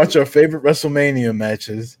 we would watch our favorite WrestleMania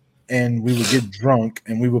matches, and we would get drunk,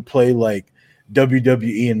 and we would play like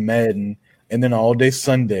WWE and Madden. And then all day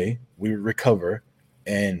Sunday, we would recover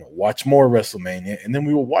and watch more WrestleMania, and then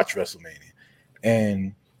we would watch WrestleMania.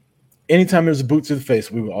 And anytime there was a boot to the face,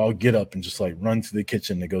 we would all get up and just like run to the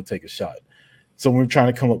kitchen to go take a shot. So when we were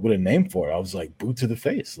trying to come up with a name for it, I was like, boot to the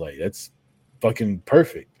face. Like, that's fucking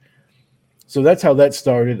perfect. So that's how that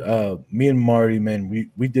started. Me and Marty, man,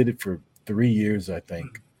 we did it for 3 years, I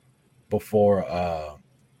think, before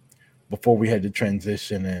we had to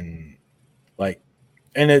transition. And like,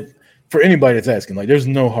 and it, for anybody that's asking, like, there's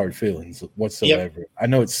no hard feelings whatsoever. Yep. I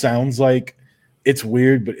know it sounds like it's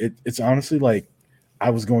weird, but it's honestly like I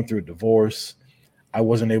was going through a divorce. I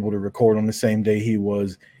wasn't able to record on the same day he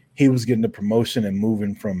was. He was getting a promotion and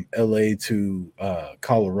moving from LA to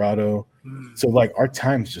Colorado. So like our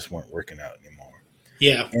times just weren't working out anymore.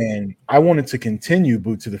 Yeah. And I wanted to continue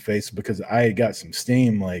boot to the face because I had got some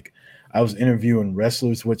steam. Like I was interviewing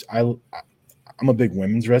wrestlers, which I'm a big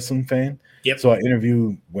women's wrestling fan. Yep. So I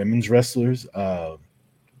interview women's wrestlers. And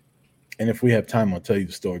if we have time, I'll tell you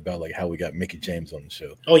the story about like how we got Mickie James on the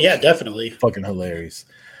show. Oh yeah, definitely. Fucking hilarious.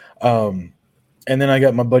 And then I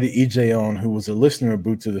got my buddy EJ on, who was a listener of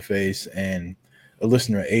Boot to the Face and a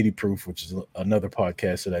listener of 80 Proof, which is another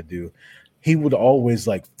podcast that I do. He would always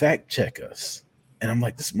like fact check us. And I'm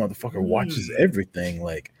like, this motherfucker watches everything.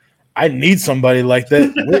 Like, I need somebody like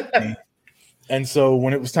that with me. And so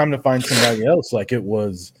when it was time to find somebody else, like it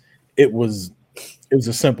was a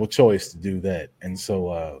simple choice to do that. And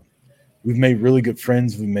so we've made really good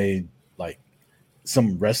friends. We made like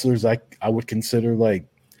some wrestlers I would consider like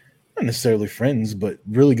not necessarily friends, but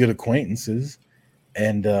really good acquaintances.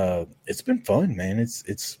 And it's been fun, man.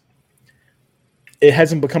 It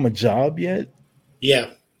hasn't become a job yet.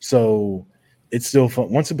 Yeah. So it's still fun.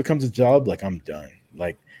 Once it becomes a job, like I'm done.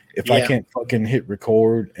 Like if I can't fucking hit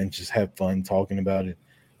record and just have fun talking about it,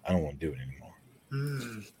 I don't want to do it anymore.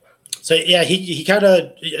 So yeah, he kind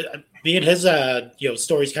of, me and his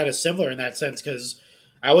story's kind of similar in that sense, because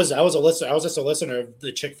I was a listener. I was just a listener of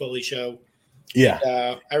the Chick Foley show. Yeah.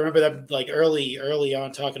 And, I remember them like early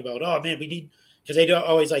on talking about, oh man, we need, because they don't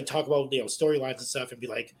always like talk about storylines and stuff and be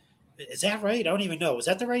like, is that right? I don't even know. Is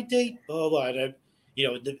that the right date? Blah, blah, blah. And,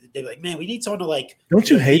 they're like, man, we need someone to like, don't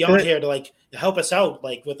you hate be on that? here to like help us out,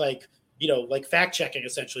 like with like, like fact checking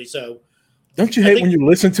essentially. So don't you hate when you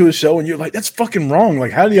listen to a show and you're like, that's fucking wrong?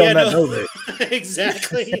 Like, how do y'all not know that?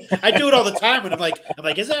 Exactly. I do it all the time when I'm like,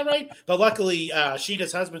 is that right? But luckily,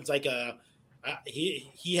 Sheena's husband's like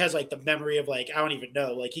he has like the memory of like, I don't even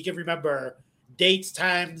know. Like he can remember dates,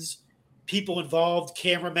 times, people involved,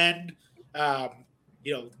 cameramen,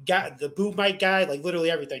 got the boom mic guy, like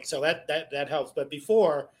literally everything. So that helps. But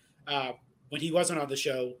before, when he wasn't on the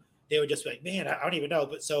show, they would just be like, man, I don't even know.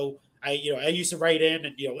 But so I used to write in,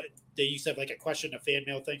 and they used to have like a question, a fan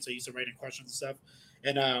mail thing. So I used to write in questions and stuff.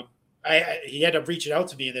 And he ended up reaching out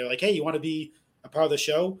to me, and they were like, hey, you want to be a part of the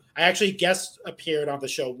show? I actually guest appeared on the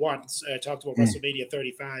show once. I talked about WrestleMania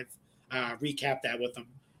 35, recapped that with them.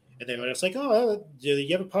 And they were just like, oh, do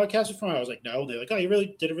you have a podcast before? I was like, no. And they're like, oh, you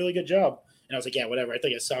really did a really good job. And I was like, yeah, whatever. I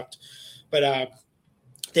think it sucked. But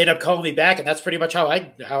they ended up calling me back, and that's pretty much how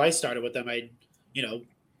I started with them. I, you know,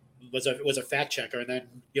 was a fact checker, and then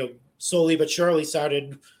slowly but surely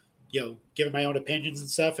started giving my own opinions and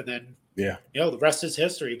stuff, and then the rest is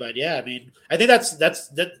history. But yeah, I mean, I think that's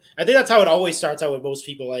I think that's how it always starts out with most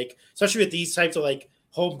people, like especially with these types of like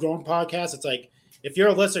homegrown podcasts. It's like if you're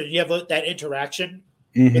a listener, you have that interaction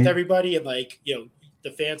with everybody, and like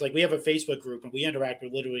the fans. Like we have a Facebook group, and we interact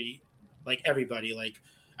with literally like everybody. Like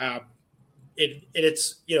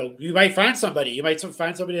it's you might find somebody,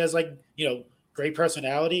 that has like great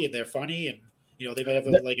personality and they're funny, and they might have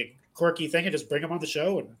like a quirky thing, and just bring them on the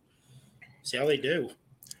show and see how they do.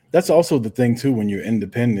 That's also the thing too. When you're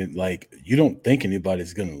independent, like you don't think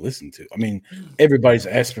anybody's going to listen to. I mean, everybody's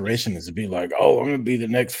aspiration is to be like, "Oh, I'm going to be the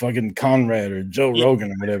next fucking Conrad or Joe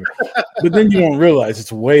Rogan or whatever." But then you don't realize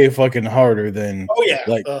it's way fucking harder than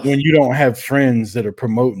when you don't have friends that are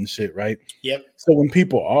promoting shit, right? Yep. So when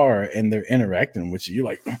people are and they're interacting with you, you're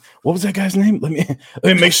like, "What was that guy's name? Let me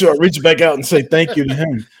make sure I reach back out and say thank you to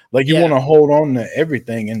him." Like you want to hold on to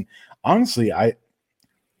everything. And honestly, I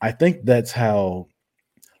think that's how.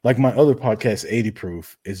 Like my other podcast, 80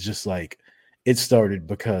 Proof, is just like it started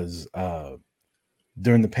because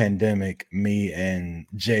during the pandemic, me and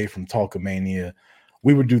Jay from Talkomania,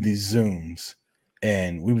 we would do these Zooms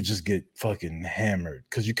and we would just get fucking hammered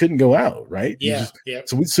because you couldn't go out, right?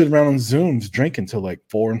 So we'd sit around on Zooms drinking till like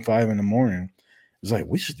 4 and 5 in the morning. It was like,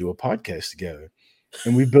 we should do a podcast together.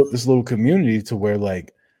 And we built this little community to where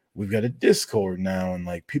like we've got a Discord now, and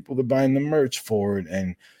like people are buying the merch for it.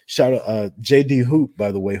 And shout out JD Hoop,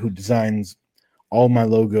 by the way, who designs all my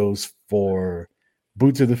logos for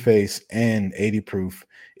Boot to the Face and 80 Proof.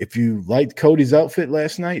 If you liked Cody's outfit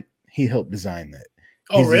last night, he helped design that.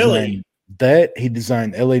 Oh, really? He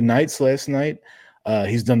designed LA Knights last night.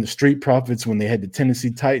 He's done the Street Profits when they had the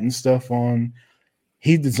Tennessee Titans stuff on.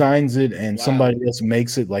 He designs it, and somebody else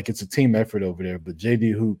makes it. Like it's a team effort over there. But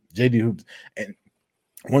JD Hoop, and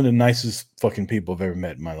one of the nicest fucking people I've ever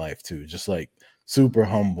met in my life too. Just like super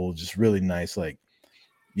humble, just really nice. Like,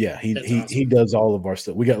 yeah, he does all of our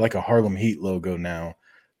stuff. We got like a Harlem Heat logo now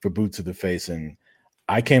for Boot to the Face, and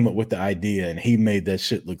I came up with the idea, and he made that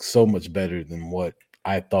shit look so much better than what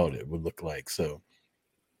I thought it would look like. So,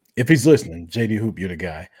 if he's listening, JD Hoop, you're the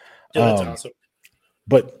guy. Yeah, that's awesome.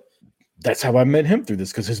 But that's how I met him through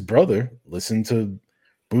this, because his brother listened to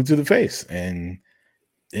Boot to the Face and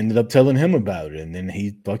ended up telling him about it, and then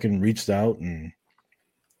he fucking reached out, and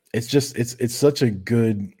it's just it's such a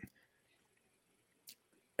good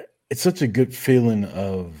feeling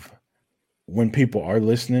of when people are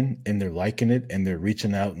listening and they're liking it and they're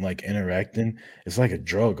reaching out and like interacting. It's like a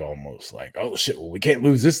drug almost. Like, oh shit, well, we can't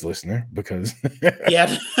lose this listener because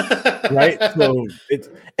right. So it's,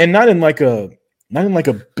 and not in like a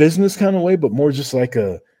business kind of way, but more just like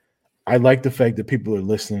I like the fact that people are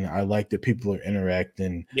listening. I like that people are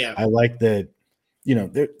interacting. Yeah. I like that,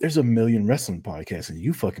 there's a million wrestling podcasts and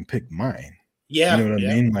you fucking picked mine. Yeah. You know what I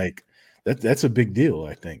mean? Like that's a big deal,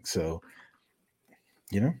 I think. So,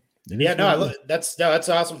 that's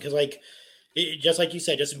awesome. Cause like, just like you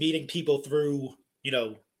said, just meeting people through,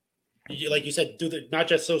 like you said, through not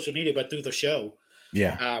just social media, but through the show.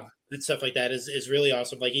 Yeah. And stuff like that is really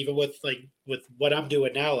awesome. Like even with what I'm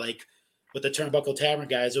doing now, like with the Turnbuckle Tavern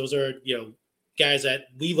guys, those are, guys that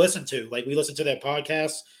we listen to. Like we listen to their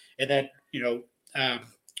podcasts, and then,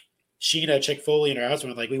 Sheena, Chick Foley, and her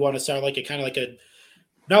husband, like we want to start like a kind of like a,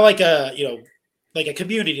 not like a, like a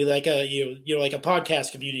community, like a, like a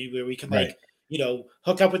podcast community where we can like,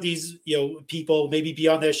 hook up with these, people, maybe be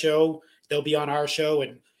on their show, they'll be on our show,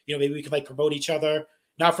 and, maybe we can like promote each other,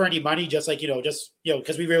 not for any money, just like,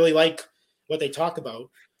 because we really like what they talk about.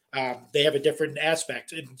 They have a different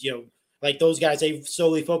aspect, and, like those guys, they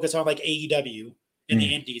solely focus on like AEW in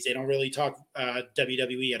the indies. They don't really talk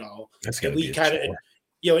WWE at all. That's gonna we kind of,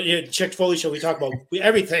 in Chick Foley show, we talk about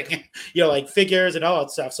everything, like figures and all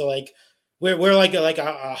that stuff. So like we're like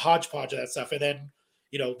a hodgepodge of that stuff. And then,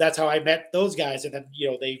 that's how I met those guys. And then,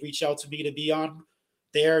 they reached out to me to be on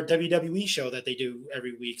their WWE show that they do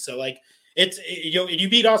every week. So like it's, you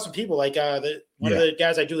meet awesome people. Like one of the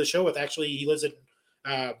guys I do the show with, actually, he lives in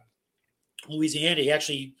Louisiana. He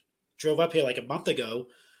actually drove up here like a month ago.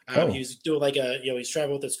 He was doing like he's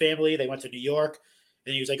traveling with his family. They went to New York,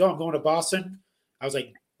 and he was like, "Oh, I'm going to Boston." I was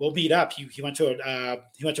like, "We'll meet up." He went to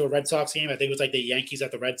a Red Sox game. I think it was like the Yankees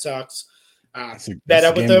at the Red Sox. Met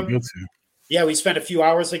up with them. Yeah, we spent a few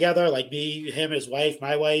hours together. Like me, him, his wife,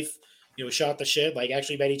 my wife. Shot the shit. Like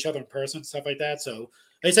actually met each other in person, stuff like that. So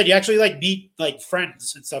they said you actually like meet like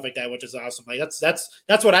friends and stuff like that, which is awesome. Like that's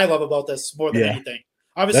what I love about this more than anything.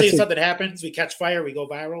 Obviously, if something happens, we catch fire, we go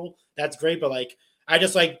viral. That's great. But like, I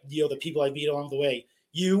just like, the people I meet along the way.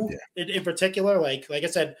 you Yeah. in particular. Like I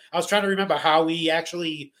said, I was trying to remember how we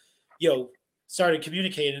actually, started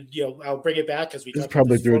communicating. I'll bring it back because we This is talked about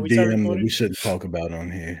probably this through before a we started DM that we recording. shouldn't talk about on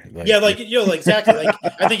here. Yeah, Like, exactly. Like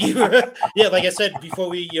I think you were, yeah, like I said before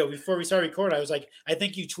we started recording, I was like, I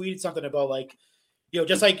think you tweeted something about like,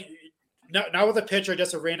 just like not with a picture,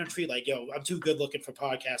 just a random tweet, like, I'm too good looking for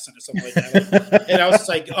podcasting or something like that. Like, and I was just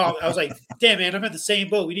like, I was like, damn man, I'm in the same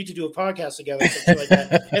boat. We need to do a podcast together, some shit like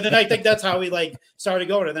that. And then I think that's how we like started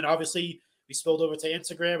going. And then obviously we spilled over to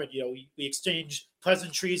Instagram, and we exchange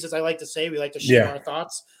pleasantries, as I like to say. We like to share yeah. our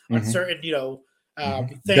thoughts on Mhm. certain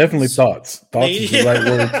Definitely things. thoughts. Thoughts is the right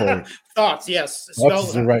word for it. Thoughts, yes. Thoughts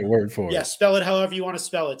is the right word for it. Spell it however you want to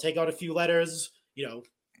spell it. Take out a few letters,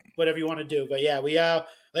 whatever you want to do. But yeah, we like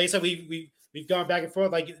I said, we've gone back and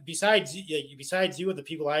forth. Like besides you and the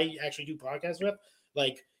people I actually do podcasts with,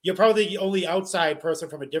 like you're probably the only outside person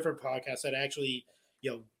from a different podcast that I actually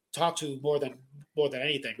talk to more than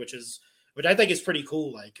anything, which I think is pretty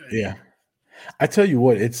cool. Like Yeah. I tell you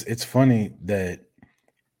what, it's funny that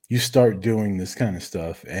you start doing this kind of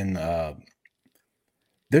stuff, and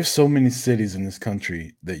there's so many cities in this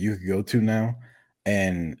country that you could go to now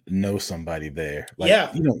and know somebody there. Like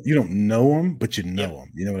yeah, you don't know them, but you know yep,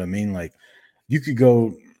 them. You know what I mean? Like you could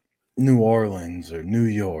go New Orleans or New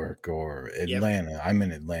York or yep, Atlanta. I'm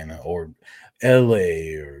in Atlanta, or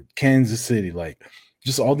LA or Kansas City, like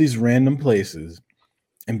just all these random places,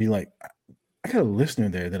 and be like, I got a listener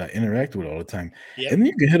there that I interact with all the time. yep, And then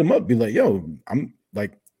you can hit them up, be like, yo, I'm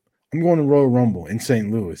going to Royal Rumble in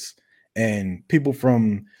St. Louis. And people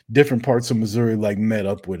from different parts of Missouri like met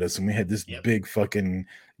up with us, and we had this yep. big fucking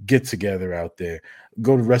get together out there.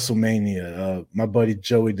 Go to WrestleMania. My buddy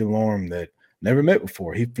Joey DeLorme that never met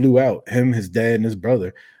before. He flew out. Him, his dad, and his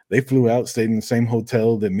brother. They flew out, stayed in the same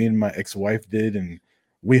hotel that me and my ex-wife did, and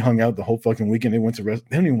we hung out the whole fucking weekend. They went to they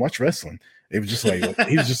didn't even watch wrestling. It was just like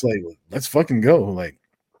he was just like, let's fucking go. Like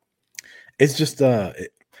it's just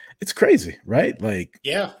it's crazy, right? Like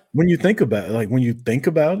Yeah. when you think about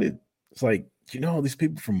it, it's like, all these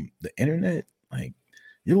people from the internet, like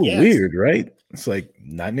you're a little Yes. weird, right? It's like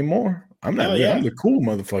not anymore. I'm not No, weird. yeah. I'm the cool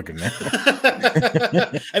motherfucker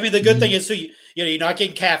now. I mean, the good thing is, you're not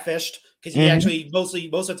getting catfished because you Mhm. actually most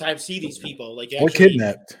of the time see these people. Like you Or actually,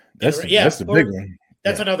 kidnapped. That's yeah, the big or one.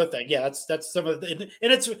 that's Yeah. another thing. Yeah, that's some of the,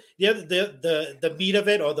 and it's the meat of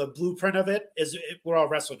it, or the blueprint of it is we're all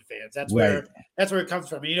wrestling fans. Right. That's where it comes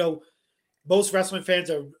from. Most wrestling fans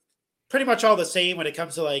are pretty much all the same when it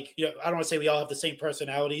comes to like, I don't want to say we all have the same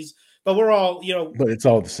personalities, but we're all, But it's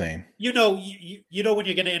all the same. when you're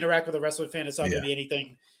going to interact with a wrestling fan, it's not going Yeah. to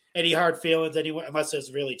be any hard feelings, unless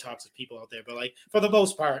there's really toxic people out there. But like for the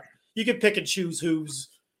most part, you can pick and choose who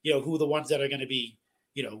the ones that are going to be,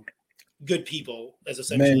 good people as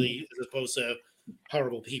opposed to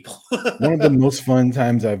horrible people. One of the most fun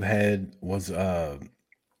times I've had was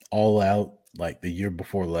All Out, like the year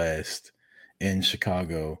before last in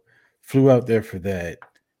Chicago. Flew out there for that,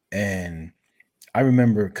 and I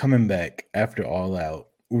remember coming back after All Out.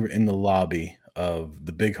 We were in the lobby of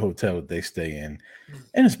the big hotel that they stay in,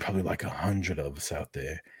 and it's probably like 100 of us out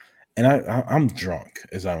there. And I'm drunk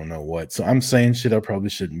as I don't know what, so I'm saying shit I probably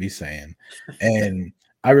shouldn't be saying. And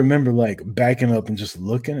I remember like backing up and just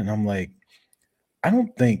looking, and I'm like, I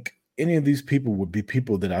don't think any of these people would be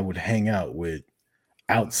people that I would hang out with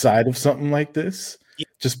outside of something like this,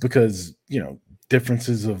 just because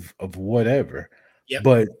differences of whatever. Yep.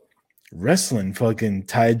 But wrestling fucking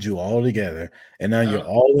tied you all together, and now you're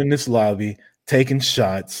all in this lobby taking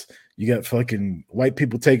shots. You got fucking white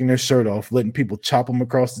people taking their shirt off, letting people chop them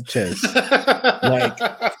across the chest. Like,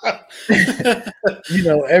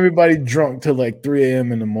 everybody drunk till like 3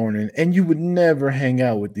 a.m. in the morning, and you would never hang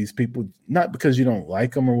out with these people, not because you don't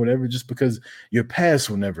like them or whatever, just because your paths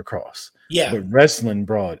will never cross. Yeah. But wrestling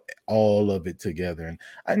brought all of it together. And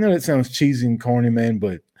I know that sounds cheesy and corny, man,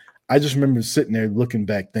 but I just remember sitting there looking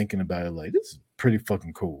back, thinking about it like, this is pretty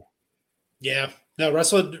fucking cool. Yeah. No,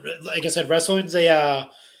 wrestling, like I said, wrestling's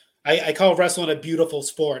I call wrestling a beautiful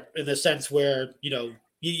sport in the sense where,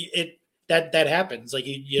 that happens. Like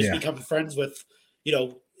you just become friends with,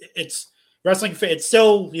 it's wrestling. It's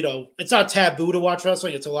still, it's not taboo to watch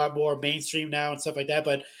wrestling. It's a lot more mainstream now and stuff like that.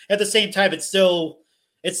 But at the same time, it's still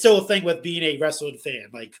a thing with being a wrestling fan.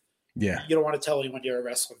 Like, yeah, you don't want to tell anyone you're a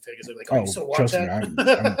wrestling fan because they're like, oh, you still watch trust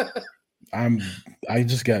that? me, I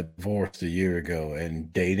just got divorced a year ago,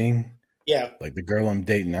 and dating. Yeah. Like the girl I'm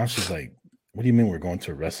dating now, she's like, what do you mean we're going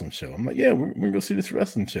to a wrestling show? I'm like, yeah, we're going to go see this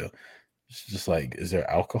wrestling show. She's just like, is there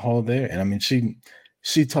alcohol there? And I mean, she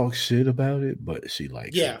talks shit about it, but she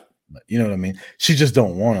likes it. You know what I mean? She just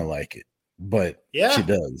don't want to like it, but she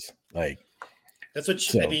does. Like, that's what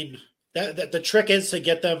I mean. that the trick is to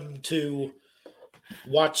get them to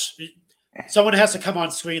watch. Someone has to come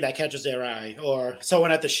on screen that catches their eye, or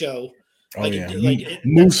someone at the show. Oh yeah,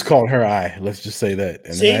 Moose That's caught her eye. Let's just say that.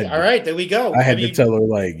 And then see. All right, there we go. I had to tell her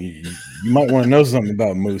like, you might want to know something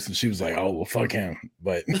about Moose, and she was like, "Oh well, fuck him."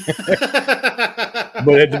 But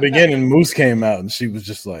but at the beginning, Moose came out, and she was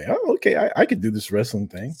just like, "Oh okay, I could do this wrestling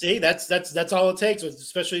thing." See, that's all it takes.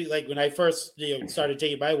 Especially like when I first started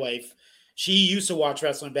dating my wife, she used to watch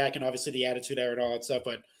wrestling back, and obviously the Attitude Era and all that stuff.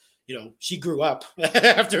 But she grew up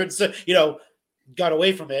after it's got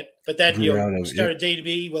away from it, but then started dating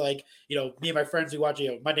me. We're like, me and my friends, we watch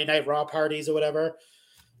Monday Night Raw parties or whatever.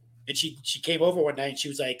 And she came over one night and she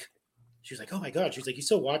was like, oh my god, she was like, you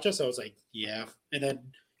still watch us? I was like, yeah. And then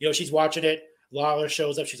she's watching it. Lawler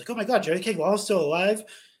shows up. She's like, oh my god, Jerry King Lawler's still alive.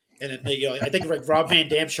 And then I think like Rob Van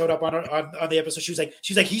Dam showed up on the episode. She was like,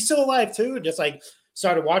 he's still alive too, and just like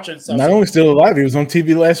started watching stuff. Not only still alive, he was on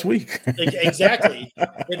TV last week. Exactly.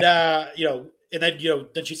 And and then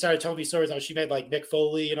she started telling me stories how she met like Mick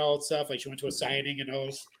Foley and all that stuff. Like she went to a signing and all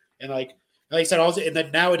this, and like I said, also, and then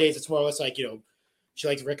nowadays it's more or less like she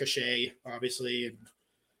likes Ricochet, obviously,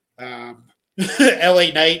 and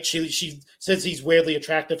LA Knight. She says he's weirdly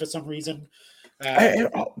attractive for some reason. A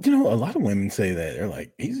lot of women say that they're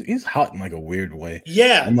like he's hot in like a weird way.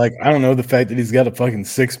 Yeah, I'm like, I don't know, the fact that he's got a fucking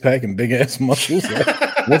 6-pack and big ass muscles.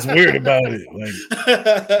 Like, what's weird about it?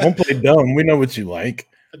 Like, don't play dumb. We know what you like.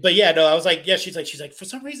 But yeah, no, I was like, yeah, she's like, for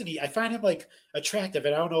some reason, I find him like attractive,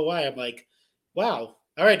 and I don't know why. I'm like, wow,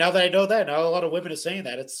 all right, now that I know that, now a lot of women are saying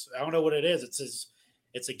that. I don't know what it is.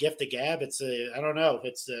 It's a gift of gab. I don't know.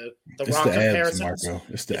 It's the wrong comparisons. Marco.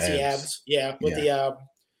 It's the abs. Yeah, with the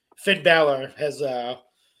Finn Balor has a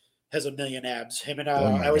million abs. Him and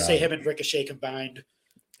I always say him and Ricochet combined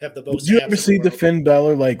have the most. Did you ever see the Finn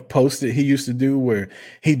Balor like post that he used to do where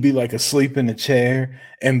he'd be like asleep in a chair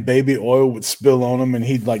and baby oil would spill on him and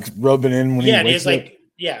he'd like rub it in when he wakes up?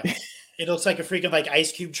 It looks like a freaking like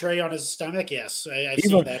ice cube tray on his stomach. Yes, I've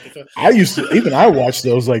seen that before. I watched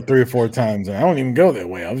those like 3 or 4 times and I don't even go that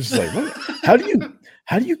way. I was just like, what?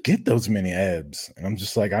 How do you get those many abs? And I'm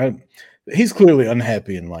just like, he's clearly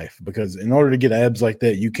unhappy in life because in order to get abs like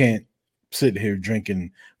that, you can't sit here drinking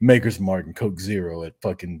Maker's Mark and Coke Zero at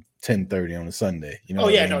fucking 10:30 on a Sunday. No,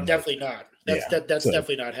 definitely not. That's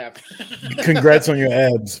definitely not happening. Congrats on your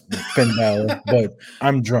abs, Finn Balor, but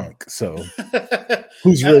I'm drunk, so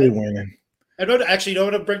who's really winning? I don't actually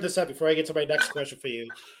want to bring this up before I get to my next question for you.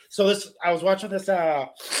 So I was watching this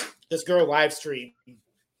girl live stream,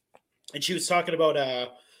 and she was talking about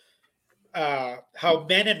how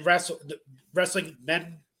men in wrestling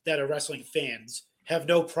men that are wrestling fans have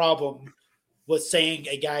no problem with saying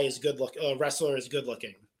a guy is a wrestler is good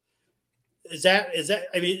looking. Is that?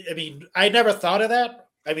 I mean, I never thought of that.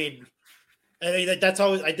 I mean, that's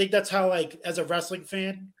always. I think that's how, like, as a wrestling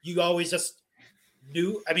fan, you always just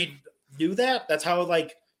knew that. That's how,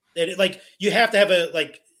 like, you have to have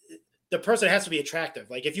the person has to be attractive.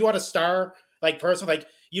 Like, if you want a star, like, person, like,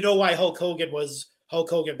 why Hulk Hogan was Hulk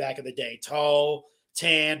Hogan back in the day, tall,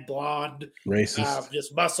 tan, blonde, racist,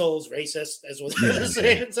 just muscles, racist, as well as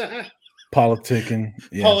saying. Politicking.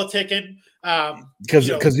 Because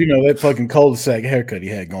that fucking cul-de-sac haircut he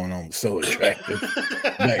had going on was so attractive.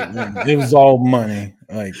 It was all money.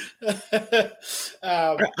 Like,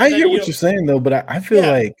 I hear what you're saying though, but I feel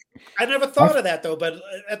like I never thought of that though. But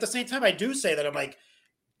at the same time, I do say that I'm like,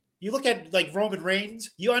 you look at like Roman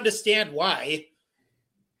Reigns, you understand why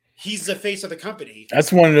he's the face of the company.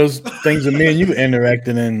 That's one of those things that me and you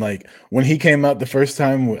interacted in. Like when he came out the first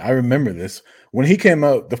time, I remember this. When he came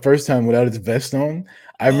out the first time without his vest on,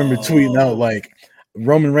 I remember tweeting out like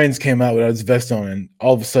Roman Reigns came out without his vest on, and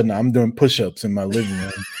all of a sudden I'm doing push-ups in my living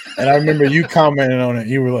room. And I remember you commenting on it.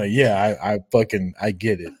 You were like, "Yeah, I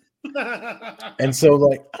get it." And so,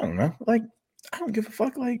 like, I don't know, like, I don't give a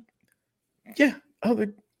fuck. Like, yeah,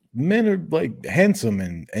 other men are like handsome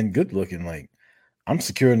and good looking. Like, I'm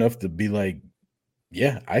secure enough to be like,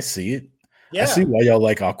 yeah, I see it. Yeah. I see why y'all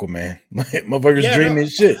like Aquaman. Like, motherfuckers dreaming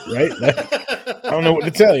shit, right? Like, I don't know what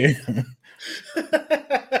to tell you.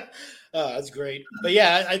 That's great. But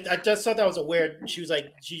yeah, I just thought that was a weird. She was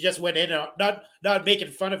like, she just went in, and not making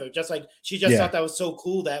fun of it, just like she just thought that was so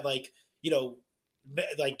cool that like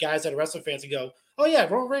like guys that are wrestling fans and go, oh yeah,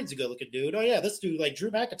 Roman Reigns is a good looking dude. Oh yeah, this dude like Drew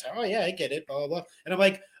McIntyre. Oh yeah, I get it. Blah blah blah. And I'm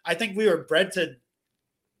like, I think we were bred to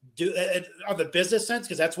do it on the business sense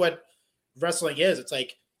because that's what wrestling is. It's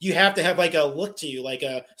like you have to have like a look to you, like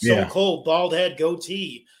a cold bald head,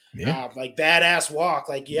 goatee, like badass walk.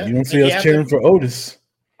 Like you don't see us cheering for Otis.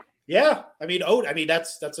 Yeah, I mean,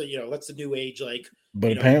 that's a that's the new age, like.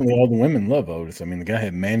 But apparently, all the women love Otis. I mean, the guy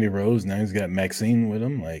had Mandy Rose. Now he's got Maxine with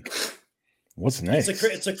him. Like, What's It's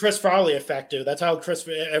next? a Chris Farley effect, dude. That's how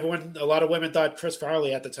a lot of women thought Chris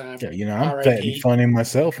Farley at the time. Yeah, I'm fat and R.I.P. funny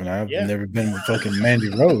myself, and I've Yeah, never been with fucking Mandy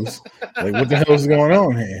Rose. Like, what the hell is going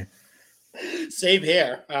on here? same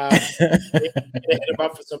here. Hit him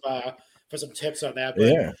up for some tips on that. But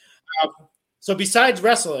Yeah. um, so besides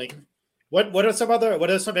wrestling, what are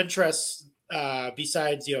some interests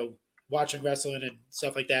besides watching wrestling and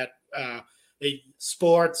stuff like that?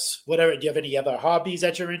 Sports, whatever. Do you have any other hobbies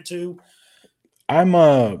that you're into? I'm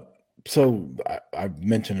so I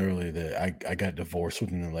mentioned earlier that I got divorced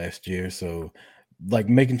within the last year, so like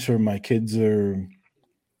making sure my kids are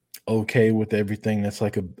okay with everything, that's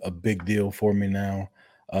like a big deal for me now.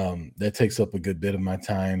 That takes up a good bit of my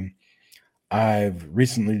time. I've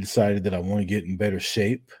recently decided that I want to get in better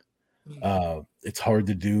shape. It's hard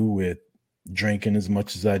to do with drinking as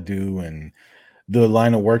much as I do, and the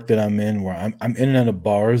line of work that I'm in, where I'm in and out of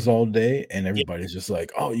bars all day, and Yeah, everybody's just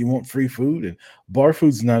like, "Oh, you want free food?" And bar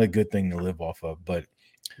food's not a good thing to live off of. But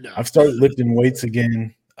no. I've started lifting weights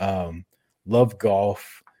again. Love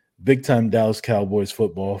golf. Big time Dallas Cowboys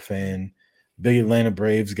football fan. Big Atlanta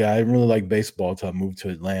Braves guy. I didn't really like baseball until I moved to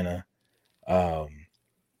Atlanta. Um,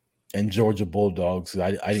 and Georgia Bulldogs.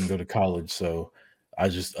 I didn't go to college, so I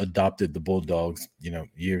just adopted the Bulldogs,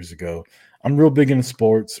 years ago. I'm real big into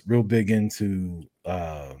sports, real big into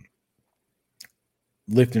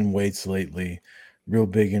lifting weights lately, real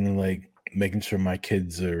big into like making sure my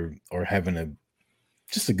kids are having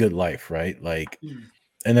just a good life, right? Like, Mm.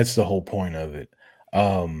 and that's the whole point of it.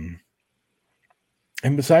 Um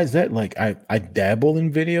and besides that, like I dabble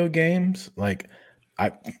in video games. Like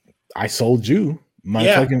I I sold you my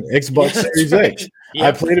Yeah, fucking yeah, Xbox that's Series right. X. I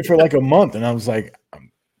Yep. played it for like a month, and I was like,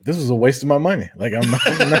 this is a waste of my money. Like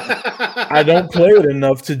I don't play it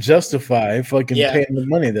enough to justify fucking Yeah, paying the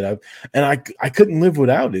money that I couldn't live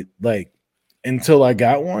without it, like, until I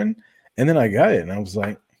got one, and then I got it, and I was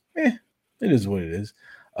like, it is what it is.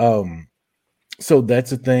 Um, so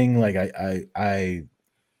that's a thing. Like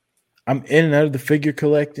I'm in and out of the figure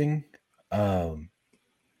collecting. Um,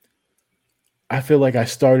 I feel like I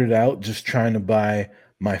started out just trying to buy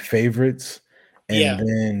my favorites, and yeah,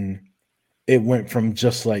 then it went from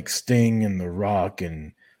just like Sting and The Rock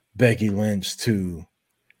and Becky Lynch to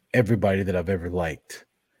everybody that I've ever liked.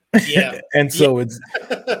 yeah, And yeah, so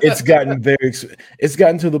it's gotten it's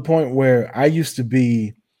gotten to the point where I used to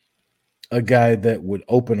be a guy that would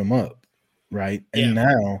open them up, right? And yeah,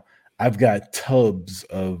 now I've got tubs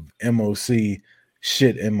of MOC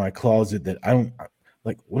shit in my closet that I don't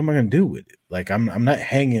like. What am I gonna do with it? Like I'm not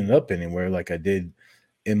hanging it up anywhere like I did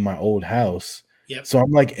in my old house. yep, So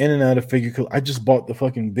I'm like in and out of I just bought the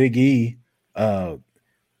fucking Big E uh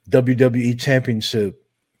WWE championship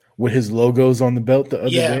with his logos on the belt the other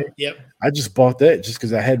day. yeah, yep, I just bought that just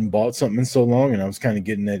because I hadn't bought something in so long, and I was kind of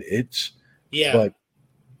getting that itch. yeah, But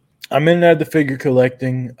I'm in there the figure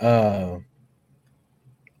collecting.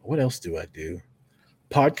 What else do I do?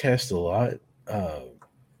 Podcast a lot. Uh,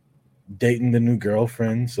 Dating the new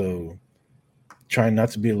girlfriend, so trying not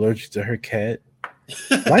to be allergic to her cat.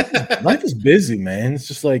 Life is busy, man. It's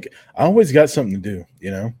just like I always got something to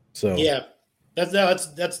do. So yeah. That's no,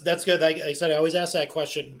 that's good. Like I said, I always ask that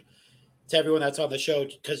question to everyone that's on the show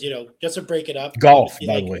because just to break it up. golf, Obviously,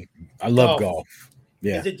 by the like way, I love golf. golf.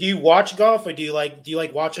 Yeah, Do you watch golf or do you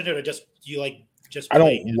like watching it or just do you like just I don't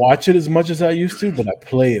playing it? watch it as much as I used to, but I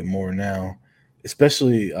play it more now.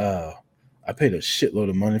 Especially, I paid a shitload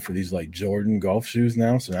of money for these like Jordan golf shoes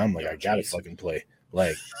now, so now I'm like, Oh, I gotta jeez. fucking play.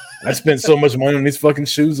 Like, I spent so much money on these fucking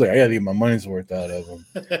shoes, like I gotta get my money's worth out of them.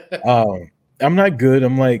 I'm not good.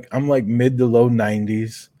 I'm like mid to low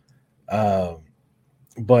 90s,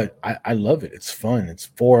 but I love it. It's fun. It's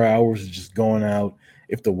 4 hours of just going out.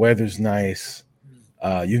 If the weather's nice,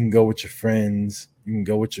 you can go with your friends. You can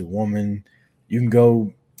go with your woman. You can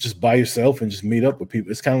go just by yourself and just meet up with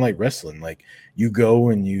people. It's kind of like wrestling. Like you go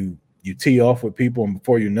and you tee off with people, and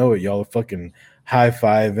before you know it, y'all are fucking high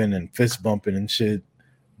fiving and fist bumping and shit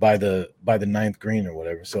by the ninth green or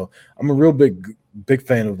whatever. So I'm a real big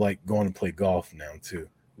fan of like going to play golf now too,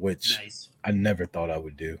 which Nice. I never thought I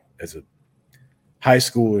would do as a high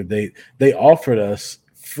schooler. They offered us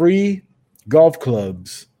free golf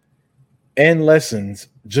clubs and lessons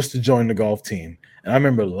just to join the golf team. And I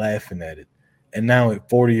remember laughing at it. And now at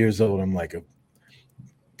 40 years old, I'm like,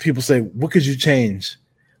 people say, what could you change?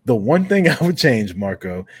 The one thing I would change,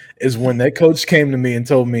 Marco, is when that coach came to me and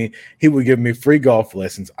told me he would give me free golf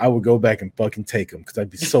lessons, I would go back and fucking take them because I'd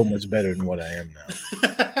be so much better than what I am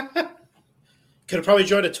Could have probably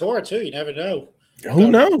joined a tour too. You never know. now.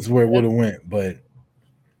 Who But knows where it would have went, but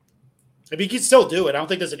I mean, you can still do it. I don't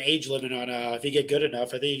think there's an age limit on if you get good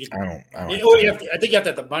enough. I think you can. I don't I think you have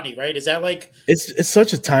to have the money, right? Is that like? It's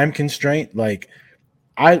such a time constraint. Like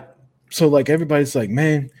so like everybody's like,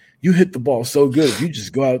 man, you hit the ball so good. If you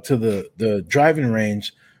just go out to the driving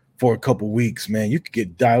range for a couple weeks, man, you could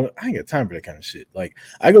get dialed. I ain't got time for that kind of shit. Like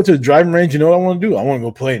I go to the driving range, you know what I want to do? I want to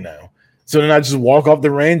go play now. So then I just walk off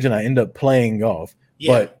the range and I end up playing golf.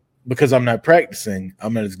 Yeah. But because I'm not practicing,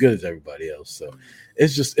 I'm not as good as everybody else. So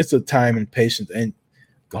it's a time and patience. And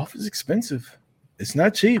golf is expensive. It's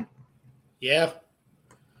not cheap. Yeah,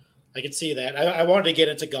 I can see that. I wanted to get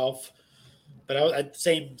into golf, but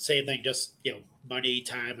same thing. Just money,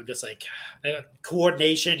 time. I'm just like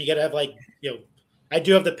coordination. You got to have I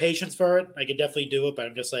do have the patience for it. I can definitely do it, but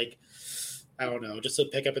I'm just like, I don't know, just to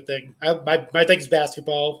pick up a thing. My thing's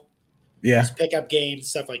basketball. Yeah, just pick up games,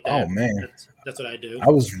 stuff like that. Oh man, that's what I do. I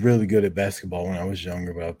was really good at basketball when I was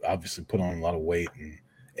younger, but I obviously put on a lot of weight and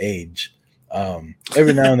age.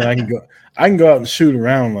 Every now and then I can go out and shoot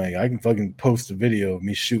around. Like I can fucking post a video of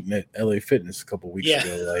me shooting at LA Fitness a couple weeks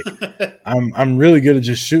ago. Like I'm really good at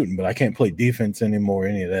just shooting, but I can't play defense anymore,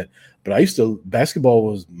 any of that. But basketball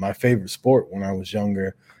was my favorite sport when I was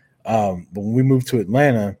younger. But when we moved to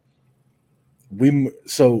Atlanta,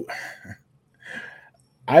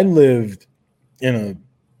 I lived in a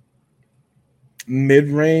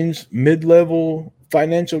mid-level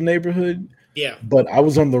financial neighborhood. Yeah. But I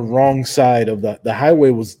was on the wrong side of the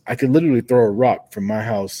highway. I could literally throw a rock from my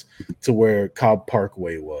house to where Cobb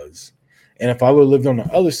Parkway was. And if I would have lived on the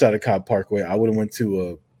other side of Cobb Parkway, I would have went to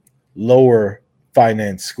a lower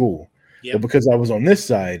finance school. Yep. But because I was on this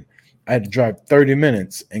side, I had to drive 30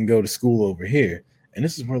 minutes and go to school over here. And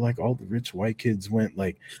this is where like all the rich white kids went.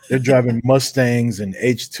 Like they're driving Mustangs and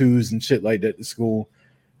H2s and shit like that to school.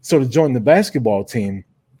 So to join the basketball team,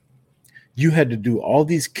 you had to do all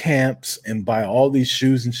these camps and buy all these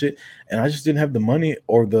shoes and shit. And I just didn't have the money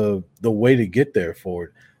or the way to get there for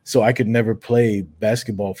it. So I could never play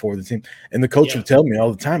basketball for the team. And the coach would tell me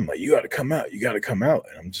all the time, like, you got to come out. You got to come out.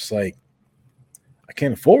 And I'm just like, I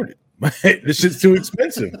can't afford it. This shit's too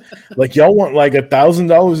expensive. Like y'all want like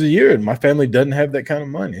 $1,000 a year, and my family doesn't have that kind of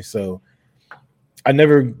money. So I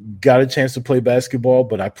never got a chance to play basketball,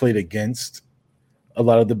 but I played against a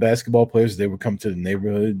lot of the basketball players. They would come to the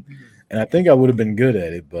neighborhood, and I think I would have been good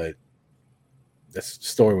at it. But that's the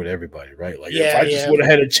story with everybody, right? Like if I just would have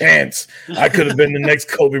had a chance, I could have been the next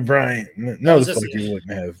Kobe Bryant. No, the fuck you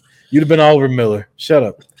wouldn't have. You'd have been Oliver Miller. Shut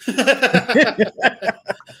up.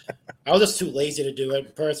 I was just too lazy to do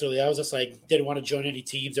it personally. I was just like, didn't want to join any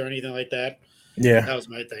teams or anything like that. Yeah. That was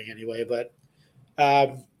my thing anyway. But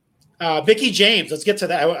Mickey James, let's get to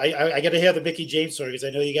that. I got to hear the Mickey James story because I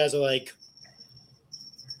know you guys are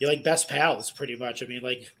you're like best pals pretty much. I mean,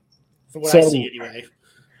 like from what I see anyway.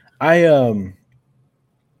 I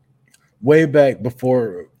way back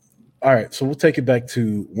before. All right. So we'll take it back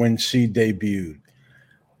to when she debuted.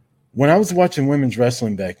 When I was watching women's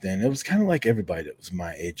wrestling back then, it was kind of like everybody that was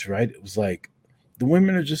my age, right? It was like the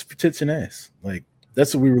women are just for tits and ass. Like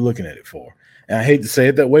that's what we were looking at it for. And I hate to say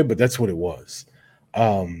it that way, but that's what it was.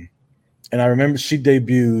 And I remember she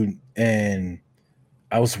debuted and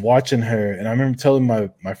I was watching her and I remember telling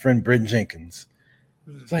my friend Britt Jenkins,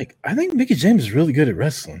 it's like, I think Mickey James is really good at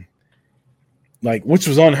wrestling. Like, which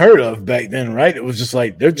was unheard of back then, right? It was just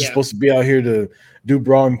like, they're just supposed to be out here to do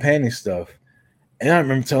bra and panty stuff. And I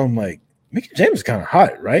remember telling him, like, Mickey James is kind of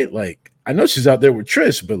hot, right? Like, I know she's out there with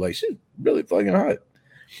Trish, but, like, she's really fucking hot.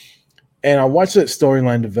 And I watched that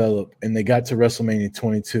storyline develop, and they got to WrestleMania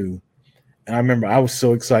 22. And I remember I was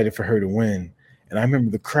so excited for her to win. And I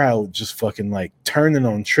remember the crowd just fucking, like, turning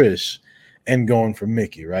on Trish and going for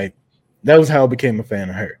Mickey, right? That was how I became a fan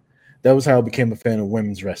of her. That was how I became a fan of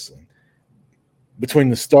women's wrestling. Between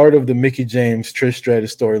the start of the Mickey James, Trish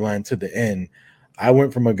Stratus storyline to the end, I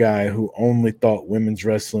went from a guy who only thought women's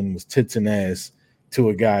wrestling was tits and ass to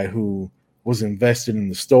a guy who was invested in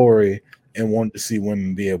the story and wanted to see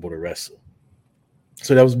women be able to wrestle.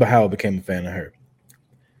 So that was how I became a fan of her.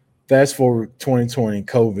 Fast forward 2020,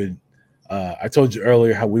 COVID. I told you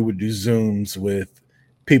earlier how we would do Zooms with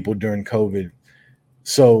people during COVID.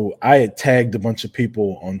 So I had tagged a bunch of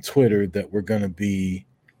people on Twitter that were going to be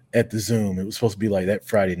at the Zoom. It was supposed to be like that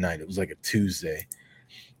Friday night. It was like a Tuesday.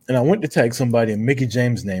 And I went to tag somebody and Mickey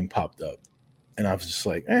James' name popped up. And I was just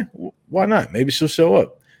like, why not? Maybe she'll show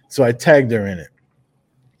up. So I tagged her in it.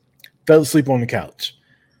 Fell asleep on the couch.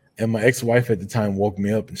 And my ex-wife at the time woke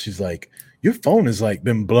me up and she's like, your phone has like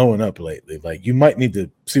been blowing up lately. Like you might need to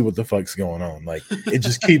see what the fuck's going on. Like it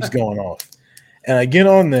just keeps going off. And I get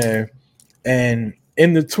on there and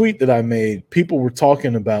in the tweet that I made, people were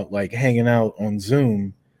talking about like hanging out on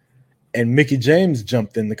Zoom. And Mickey James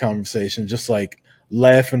jumped in the conversation, just like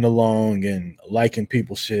laughing along and liking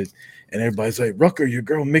people's shit. And everybody's like, Rucker, your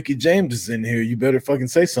girl Mickey James is in here. You better fucking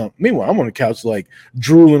say something. Meanwhile, I'm on the couch like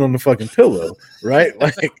drooling on the fucking pillow, right?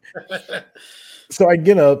 Like, so I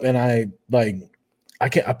get up and I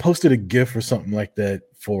posted a GIF or something like that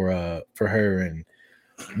for her, and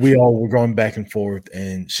we all were going back and forth.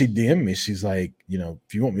 And she DM'd me. She's like,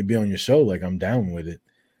 if you want me to be on your show, like I'm down with it.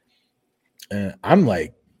 And I'm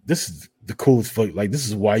like, this is the coolest fuck. Like, this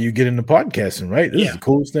is why you get into podcasting, right? This is the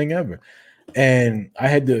coolest thing ever. And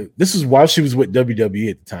this is while she was with WWE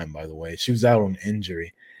at the time, by the way. She was out on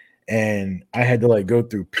injury. And I had to like go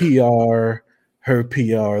through PR, her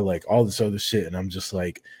PR, like all this other shit. And I'm just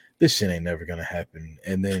like, this shit ain't never gonna happen.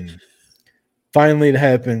 And then finally it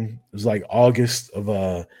happened. It was like August of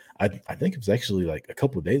I think it was actually like a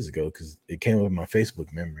couple of days ago because it came up in my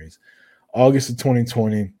Facebook memories. August of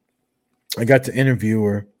 2020. I got to interview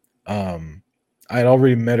her. I had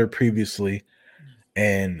already met her previously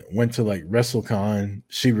and went to like WrestleCon.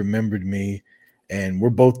 She remembered me, and we're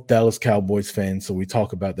both Dallas Cowboys fans, so we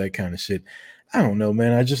talk about that kind of shit. I don't know,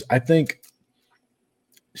 man. I think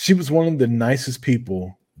she was one of the nicest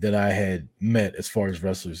people that I had met as far as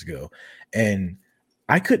wrestlers go. And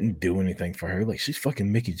I couldn't do anything for her. Like, she's fucking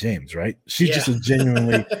Mickey James, right? She's just a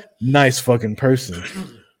genuinely nice fucking person.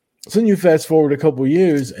 So then you fast forward a couple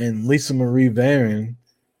years, and Lisa Marie Varon,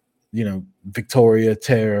 Victoria,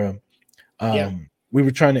 Tara, we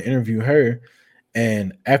were trying to interview her.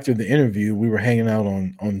 And after the interview, we were hanging out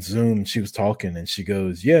on Zoom, and she was talking, and she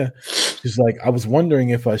goes, she's like, I was wondering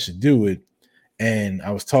if I should do it. And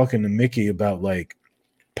I was talking to Mickey about like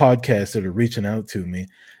podcasts that are reaching out to me.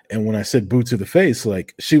 And when I said boo to the face,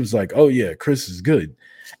 like, she was like, oh yeah, Chris is good.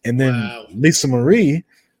 And then Lisa Marie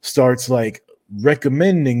starts like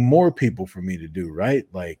recommending more people for me to do, right?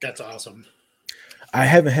 Like, that's awesome. I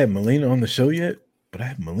haven't had Melina on the show yet, but I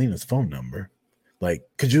have Melina's phone number. Like,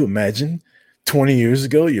 could you imagine 20 years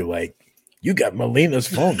ago, you're like, you got Melina's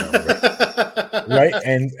phone number, right?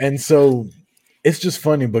 And so it's just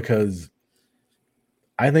funny because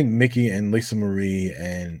I think Mickey and Lisa Marie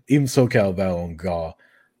and even SoCal Val and Gaw,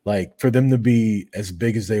 like, for them to be as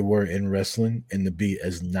big as they were in wrestling and to be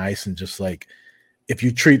as nice and just like, if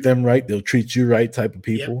you treat them right, they'll treat you right type of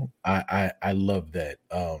people. Yep. I love that.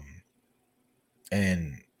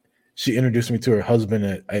 And she introduced me to her husband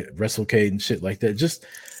at WrestleCade and shit like that. Just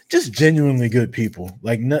genuinely good people.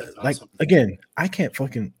 Like, awesome. Again, I can't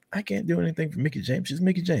do anything for Mickey James. She's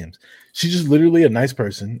Mickey James. She's just literally a nice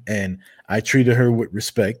person, and I treated her with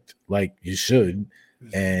respect, like you should,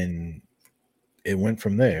 and it went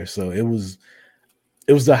from there. So it was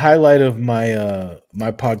the highlight of my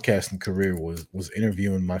my podcasting career was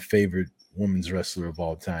interviewing my favorite women's wrestler of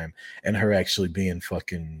all time, and her actually being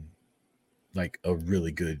fucking like a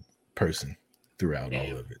really good person throughout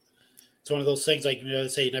all of it. It's one of those things, like,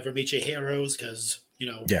 say never meet your heroes, because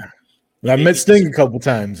Yeah. I met Sting a couple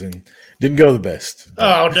times and didn't go the best.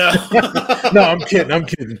 Oh no. No, I'm kidding.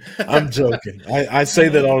 I'm joking. I say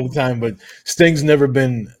that all the time, but Sting's never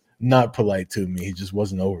been not polite to me. He just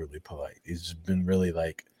wasn't overly polite. He's just been really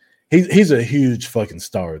like, he's a huge fucking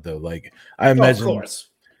star though. Like, I imagine. Of course.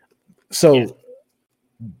 So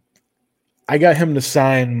I got him to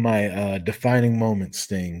sign my defining moment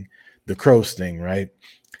Sting, the Crow Sting, right?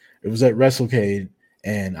 It was at WrestleCade,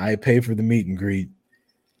 and I paid for the meet and greet.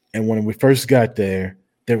 And when we first got there,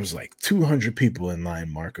 there was like 200 people in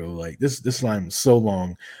line, Marco. Like, this line was so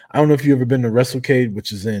long. I don't know if you've ever been to WrestleCade,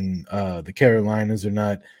 which is in the Carolinas or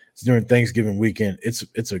not. It's during Thanksgiving weekend.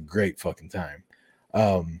 It's a great fucking time.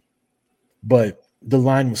 But the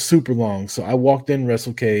line was super long. So I walked in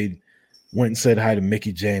WrestleCade, went and said hi to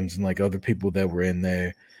Mickey James and like other people that were in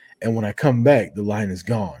there. And when I come back, the line is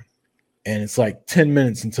gone. And it's like 10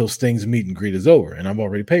 minutes until Sting's meet and greet is over, and I've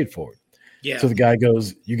already paid for it. Yeah. So the guy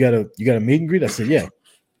goes, you got a meet and greet? I said, yeah.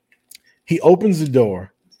 He opens the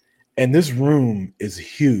door, and this room is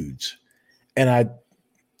huge. And I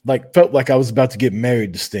like felt like I was about to get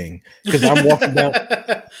married to Sting, because I'm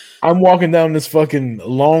walking down this fucking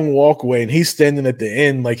long walkway, and he's standing at the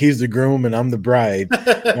end like he's the groom and I'm the bride.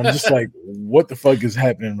 And I'm just like, what the fuck is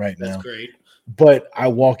happening right now? That's great. But I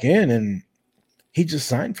walk in, and he just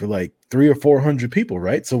signed for like 300 or 400 people,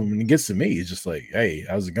 right? So when he gets to me, he's just like, hey,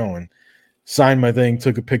 how's it going? Signed my thing,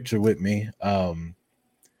 took a picture with me.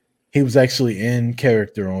 He was actually in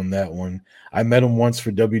character on that one. I met him once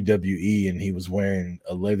for WWE, and he was wearing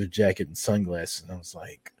a leather jacket and sunglasses, and I was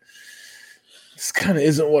like, this kind of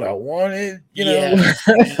isn't what I wanted, you know. Yeah.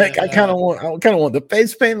 Like, I kind of want the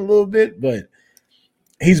face paint a little bit, but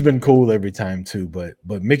he's been cool every time too. But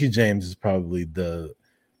Mickey James is probably the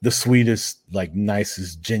the sweetest, like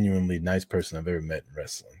nicest, genuinely nice person I've ever met in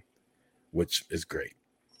wrestling, which is great.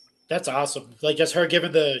 That's awesome. Like just her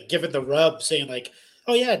giving the rub, saying like,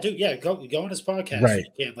 "Oh yeah, dude, yeah, go on his podcast Right. when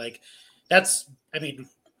you can." Like, that's, I mean,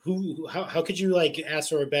 how could you like ask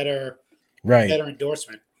for a Right. better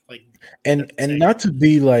endorsement? Like, And that's insane. not to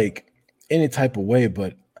be like any type of way,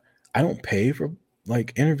 but I don't pay for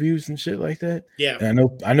like interviews and shit like that. Yeah, And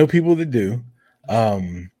I know people that do.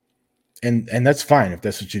 Um and that's fine if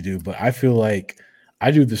that's what you do, but I feel like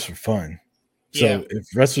I do this for fun. yeah, So if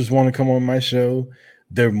wrestlers want to come on my show,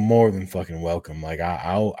 they're more than fucking welcome. Like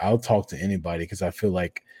I'll talk to anybody because I feel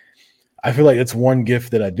like that's one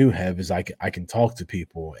gift that I do have is I can talk to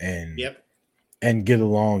people yep. and get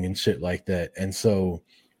along and shit like that. And so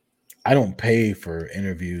I don't pay for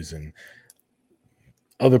interviews, and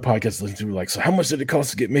other podcasts listen to me like, so how much did it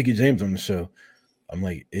cost to get Mickey James on the show? I'm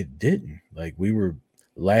like, it didn't. Like we were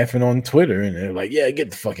laughing on Twitter and they're like, yeah, get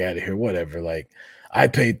the fuck out of here, whatever. Like I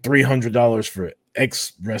paid $300 for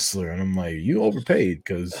X wrestler, and I'm like, you overpaid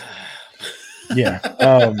because yeah.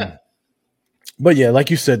 But yeah, like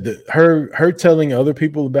you said, her telling other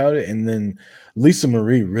people about it, and then Lisa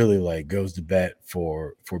Marie really like goes to bat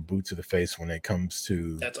for boot to the face when it comes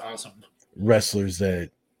to That's awesome. wrestlers that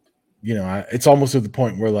it's almost to the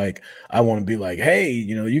point where like I want to be like, hey,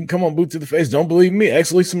 you can come on boot to the face. Don't believe me?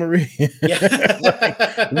 Ask Lisa Marie. Yeah.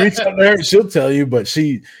 Like, reach out to her, she'll tell you. But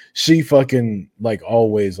she fucking like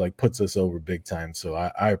always like puts us over big time. So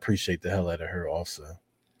I appreciate the hell out of her also.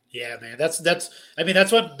 Yeah, man. That's I mean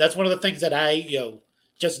that's one of the things that I,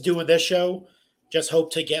 just doing this show, just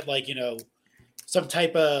hope to get like, some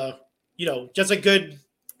type of, just a good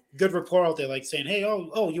report out there, like saying, "Hey,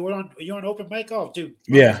 oh, you were on open mic, oh, dude,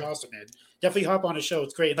 Marco's Yeah, awesome, man. Definitely hop on the show.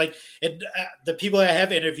 It's great." Like, the people I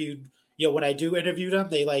have interviewed, when I do interview them,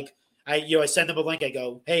 they like, I send them a link. I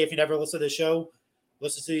go, "Hey, if you never listen to the show,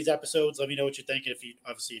 listen to these episodes. Let me know what you think. If you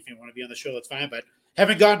want to be on the show, that's fine." But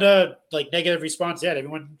haven't gotten a like negative response yet.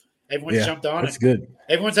 Everyone's yeah, jumped on that's and good.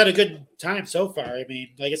 everyone's had a good time so far. I mean,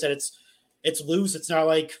 like I said, it's loose. It's not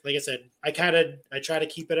like I said, I try to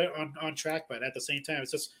keep it on track, but at the same time,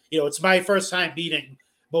 it's just, it's my first time meeting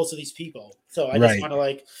most of these people. So I just Right. want to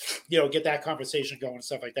like, get that conversation going and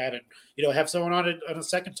stuff like that. And, have someone on it on a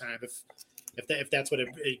second time if that's what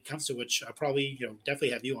it comes to, which I'll probably,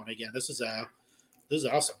 definitely have you on again. This is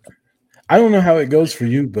awesome. I don't know how it goes for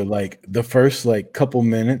you, but like the first like couple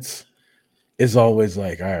minutes is always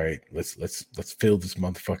like, all right, let's fill this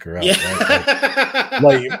motherfucker out, Yeah. right?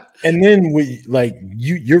 Like, and then we like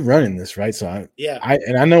you're running this, right? So Yeah.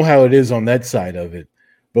 I know how it is on that side of it,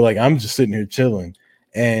 but like I'm just sitting here chilling,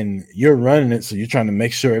 and you're running it, so you're trying to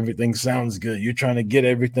make sure everything sounds good. You're trying to get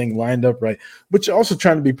everything lined up right, but you're also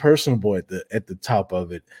trying to be personable at the top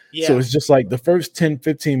of it. So Yeah. it's just like the first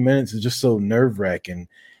 10-15 minutes is just so nerve-wracking,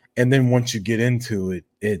 and then once you get into it,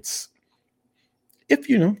 it's if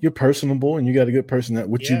you're personable and you got a good person that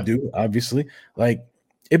what you Yeah. do, obviously, like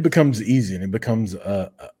it becomes easy and it becomes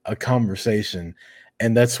a conversation.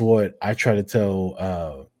 And that's what I try to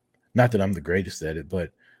tell, not that I'm the greatest at it,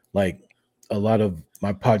 but like a lot of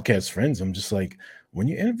my podcast friends, I'm just like, when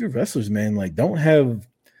you interview wrestlers, man, like don't have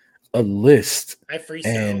a list I freestyle.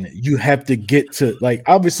 and you have to get to like,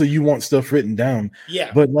 obviously you want stuff written down,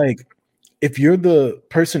 Yeah. but like if you're the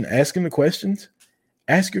person asking the questions,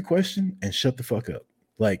 ask your question and shut the fuck up.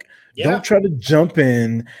 Like, don't Yeah. try to jump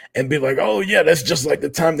in and be like, oh, yeah, that's just like the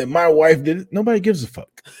time that my wife did it. Nobody gives a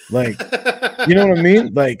fuck. Like, you know what I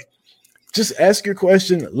mean? Like, just ask your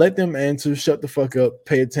question, let them answer, shut the fuck up,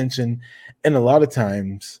 pay attention. And a lot of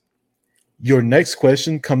times, your next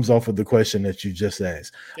question comes off of the question that you just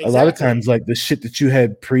asked. A lot of Exactly. times, like the shit that you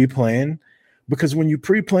had pre planned, because when you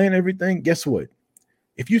pre plan everything, guess what?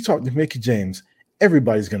 If you talk to Mickey James,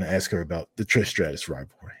 everybody's going to ask her about the Trish Stratus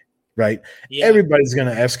rivalry, right? Yeah. Everybody's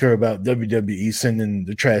going to ask her about WWE sending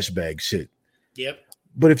the trash bag shit. Yep.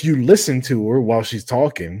 But if you listen to her while she's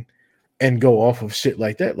talking and go off of shit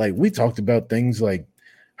like that, like we talked about things like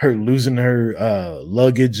her losing her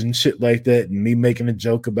luggage and shit like that, and me making a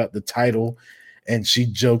joke about the title, and she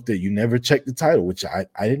joked that you never checked the title, which I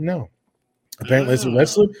didn't know. Apparently, as a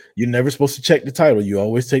wrestler, you're never supposed to check the title. You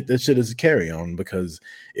always take that shit as a carry on because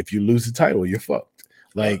if you lose the title, you're fucked.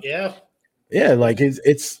 Like, Yeah. yeah, like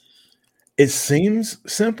it seems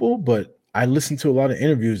simple, but I listen to a lot of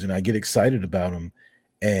interviews and I get excited about them,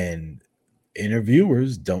 and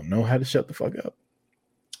interviewers don't know how to shut the fuck up.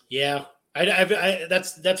 Yeah.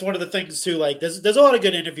 That's one of the things too. Like, there's a lot of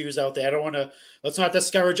good interviews out there. I don't want to let's not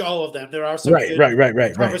discourage all of them. There are some good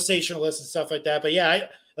Right. conversationalists and stuff like that. But yeah,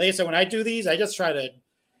 like I said, when I do these, I just try to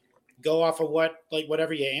go off of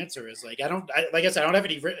whatever your answer is. Like like I said, I don't have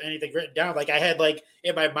anything written down. Like I had like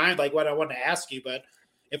in my mind like what I wanted to ask you, but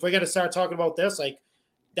if we're gonna start talking about this, like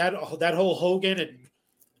that whole Hogan and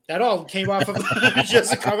that all came off of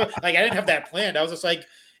just a comment. Like I didn't have that planned. I was just like,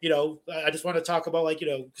 I just want to talk about like,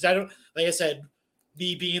 because I don't, like I said,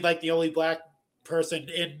 me being like the only black person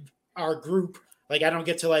in our group, like I don't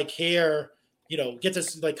get to like hear, get to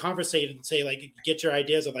like conversate and say like get your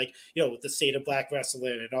ideas of like, the state of black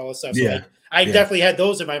wrestling and all this stuff. So like I definitely had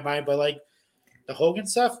those in my mind, but like the Hogan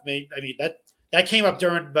stuff, I mean that came up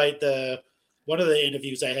during like one of the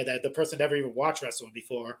interviews I had that the person never even watched wrestling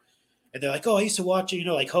before. And they're like, "Oh, I used to watch,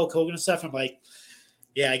 like Hulk Hogan and stuff." I'm like,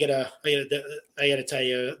 "Yeah, I gotta tell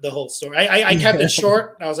you the whole story." I kept it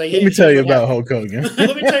short. I was like, "Let me tell you about Hulk Hogan."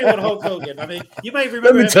 Let me tell you about Hulk Hogan. I mean, you might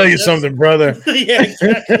remember. Let me tell you something, brother. Yeah,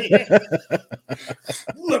 exactly.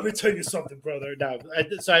 Let me tell you something, brother. No,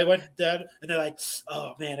 so I went down, and they're like,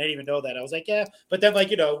 "Oh man, I didn't even know that." I was like, "Yeah," but then like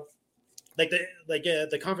the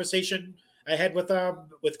conversation I had with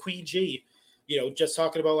Queen G, just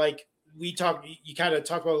talking about like. You kind of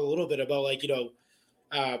talk about a little bit about like,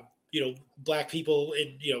 black people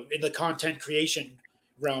in, in the content creation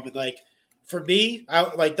realm. And like, for me,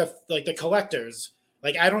 I like the collectors,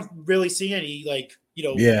 like, I don't really see any like,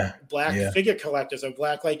 black figure collectors or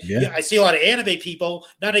black, like, I see a lot of anime people,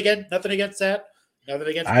 nothing against that. Nothing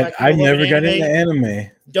against black people. I never got into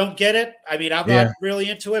anime. Don't get it. I mean, I'm not really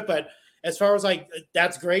into it, but as far as like,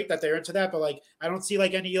 that's great that they're into that. But like, I don't see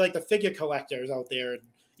like any, like the figure collectors out there. And,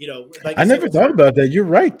 like I never thought about that. You're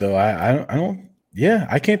right, though. I don't. Yeah,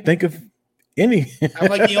 I can't think of any. I'm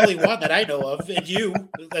like the only one that I know of, and you.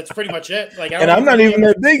 That's pretty much it. Like, I'm not even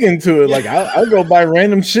that big into it. Like, I'll go buy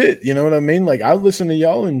random shit. You know what I mean? Like, I'll listen to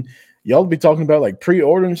y'all, and y'all be talking about like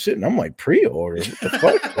pre-order and shit, and I'm like, pre-order? What the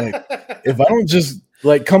fuck? Like, if I don't just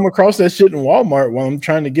like come across that shit in Walmart while I'm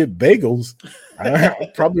trying to get bagels, I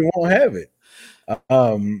probably won't have it.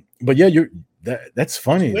 But yeah, that's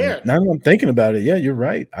funny. Now that I'm thinking about it, yeah, you're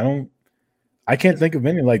right. I can't think of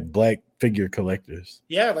any like black figure collectors.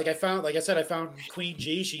 Yeah, like I found Queen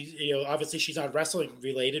G. She's obviously she's not wrestling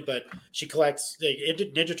related, but she collects like,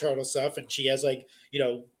 Ninja Turtle stuff, and she has like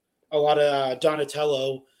a lot of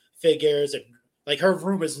Donatello figures, and like her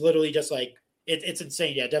room is literally just like it's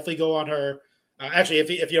insane. Yeah, definitely go on her. Actually,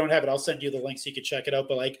 if you don't have it, I'll send you the link so you can check it out.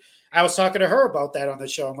 But like I was talking to her about that on the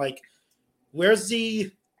show. I'm like, where's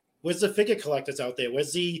the figure collectors out there?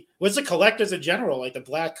 Where's the collectors in general? Like the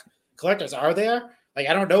black collectors, are there? Like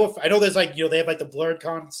I don't know if I know there's like they have like the Blurred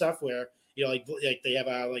Con stuff where like they have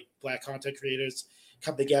like black content creators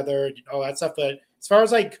come together and all that stuff. But as far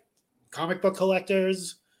as like comic book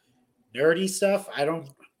collectors, nerdy stuff, I don't.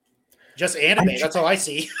 Just anime. That's all I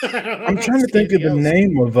see. I'm trying to think of the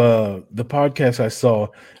name of the podcast I saw.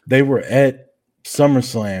 They were at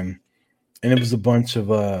SummerSlam, and it was a bunch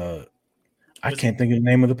of I can't think of the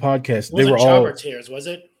name of the podcast. They were all Tears, was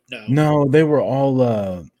it? No, they were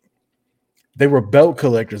all they were belt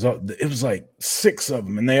collectors. It was like 6 of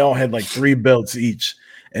them, and they all had like 3 belts each,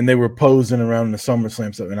 and they were posing around the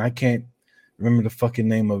SummerSlam stuff. And I can't remember the fucking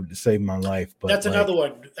name of it to save my life. But that's another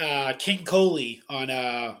one. King Coley on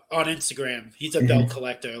Instagram. He's a belt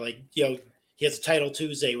collector. Like he has a Title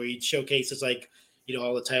Tuesday where he showcases like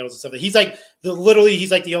all the titles and stuff. He's like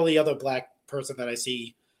he's like the only other black person that I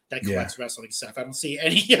see that collects wrestling stuff. I don't see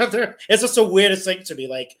any other. It's just the weirdest thing to me.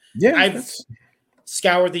 Like I've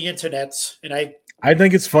scoured the internet, and I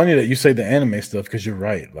think it's funny that you say the anime stuff because you're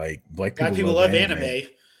right. Like black people love anime.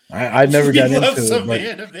 I never got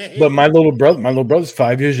into it, but my little brother's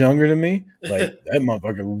 5 years younger than me. Like that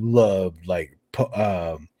motherfucker loved like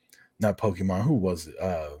not Pokemon. Who was it?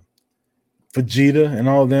 Vegeta and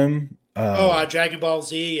all them. Dragon Ball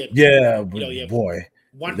Z. And, boy,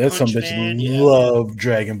 that's something that you love.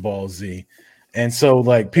 Dragon Ball Z, and so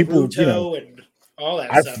like people, and all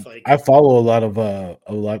that stuff. Like I follow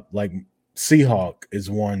a lot like Seahawk is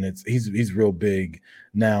one that's he's real big.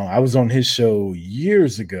 Now, I was on his show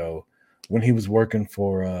years ago when he was working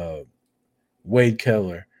for Wade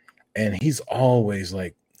Keller, and he's always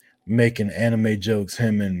like making anime jokes,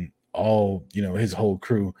 him and all, his whole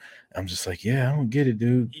crew. I'm just like, yeah, I don't get it,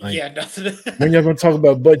 dude. Like, nothing. When y'all gonna talk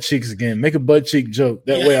about butt cheeks again, make a butt cheek joke.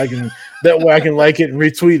 That way I can like it and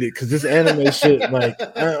retweet it, because this anime shit, like,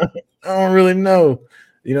 I don't really know.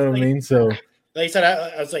 You know what I mean? So like I said,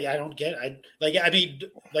 I was like, I don't get it. Like I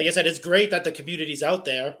said, it's great that the community's out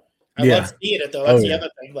there. I love seeing it, though. That's the other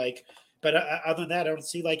thing. Like, but other than that, I don't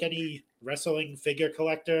see like any wrestling figure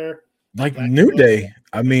collector. Like New Day.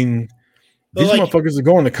 I mean, these motherfuckers are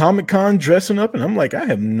going to Comic-Con dressing up, and I'm like, I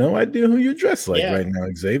have no idea who you dress like right now,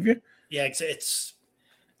 Xavier. Yeah, it's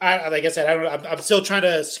like I said, I don't know. I'm still trying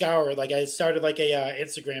to scour. Like I started like a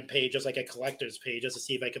Instagram page, just like a collector's page, just to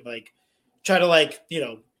see if I could like try to like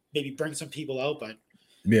maybe bring some people out, but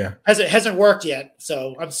Yeah. hasn't worked yet.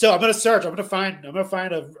 So I'm gonna search. I'm gonna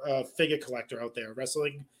find a figure collector out there,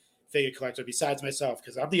 wrestling figure collector besides myself,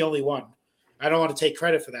 because I'm the only one. I don't want to take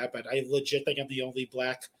credit for that, but I legit think I'm the only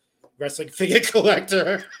black wrestling figure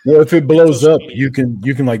collector. Well, if it blows up, you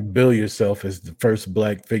can like bill yourself as the first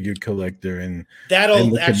black figure collector in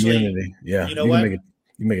That'll the actually, community. Yeah, you know what? You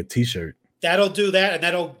make a T-shirt. That'll do that, and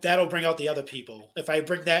that'll bring out the other people. If I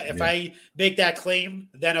make that claim,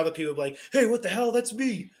 then other people will be like, "Hey, what the hell? That's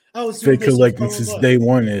me. I was doing Fake this collecting blah, blah, since blah." day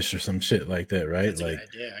one ish or some shit like that, right? That's like, a good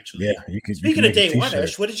idea, actually. yeah, you could. Speaking of make day one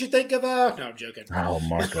ish, what did you think of? No, I'm joking. Oh,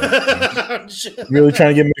 Marco, really trying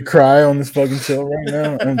to get me to cry on this fucking show right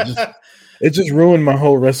now? It just ruined my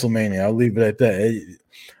whole WrestleMania. I'll leave it at that.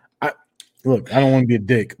 Look, I don't want to be a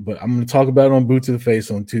dick, but I'm going to talk about it on Boot to the Face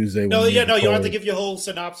on Tuesday. You don't have to give your whole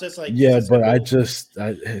synopsis. Like, yeah, but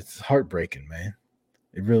it's heartbreaking, man.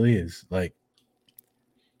 It really is. Like,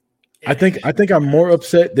 I think I'm more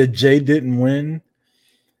upset that Jay didn't win,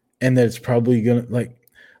 and that it's probably gonna like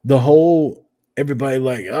the whole everybody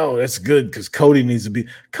like, oh, that's good because Cody needs to be.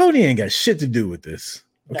 Cody ain't got shit to do with this.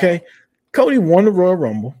 Okay, no. Cody won the Royal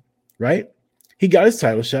Rumble, right? He got his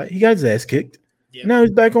title shot. He got his ass kicked. Yep. Now he's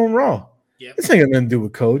back on Raw. Yep. This ain't got nothing to do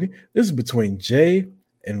with Cody. This is between Jay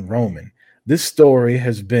and Roman. This story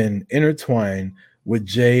has been intertwined with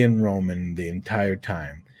Jay and Roman the entire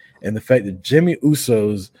time. And the fact that Jimmy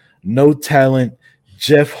Uso's no talent,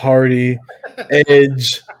 Jeff Hardy,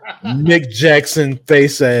 Edge, Nick Jackson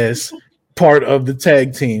face ass part of the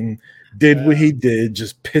tag team did what he did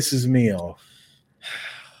just pisses me off.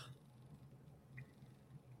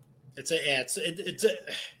 It's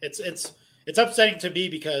upsetting to me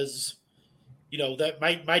because that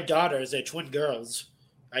my daughters, they're twin girls,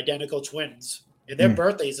 identical twins, and their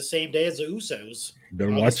birthday is the same day as the Usos.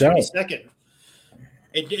 Better watch out. 22nd.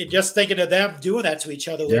 And just thinking of them doing that to each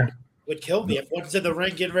other would kill me. If one's in the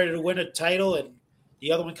ring getting ready to win a title and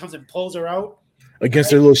the other one comes and pulls her out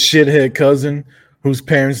against their little shithead cousin whose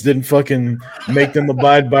parents didn't fucking make them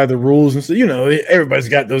abide by the rules. And so, everybody's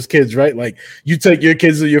got those kids, right? Like you take your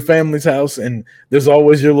kids to your family's house and there's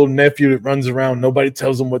always your little nephew that runs around. Nobody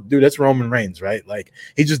tells him what to do. That's Roman Reigns, right? Like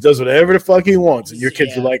he just does whatever the fuck he wants. And your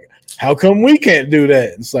kids are like, how come we can't do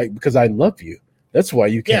that? It's like, because I love you. That's why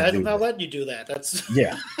you can't. Yeah, I'm not letting you do that. That's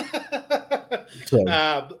yeah.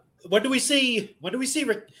 So. When do we see? Do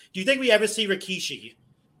you think we ever see Rikishi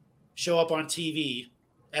show up on TV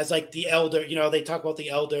as like the elder? They talk about the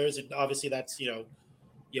elders, and obviously that's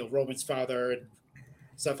Roman's father and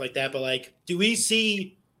stuff like that. But like, do we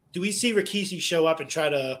see Rikishi show up and try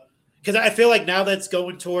to? Because I feel like now that's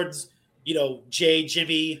going towards Jay,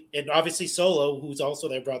 Jimmy, and obviously Solo, who's also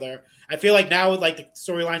their brother. I feel like now like the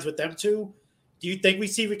storylines with them two. Do you think we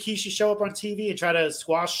see Rikishi show up on TV and try to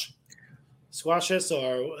squash us,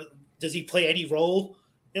 or does he play any role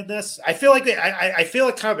in this? I feel like I feel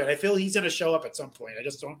it coming. I feel he's going to show up at some point. I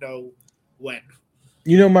just don't know when.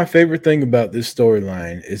 My favorite thing about this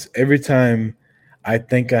storyline is every time I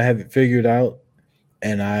think I have it figured out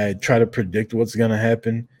and I try to predict what's going to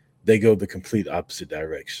happen, they go the complete opposite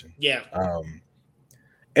direction. Yeah.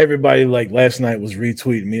 Everybody like last night was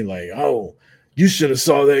retweeting me like, oh, you should have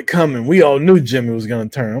saw that coming. We all knew Jimmy was going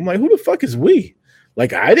to turn. I'm like, who the fuck is we?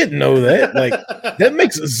 Like, I didn't know that. Like, that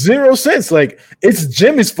makes zero sense. Like, it's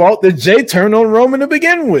Jimmy's fault that Jay turned on Roman to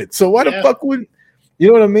begin with. So why the fuck would you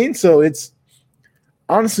know what I mean? So it's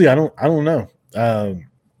honestly, I don't know. I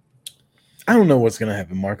don't know what's gonna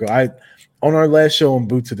happen, Marco. On our last show on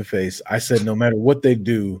Boot to the Face, I said no matter what they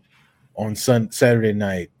do on Saturday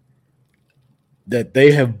night, that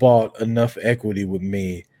they have bought enough equity with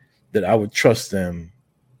me that I would trust them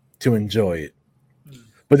to enjoy it.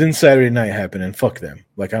 But then Saturday night happened, and fuck them.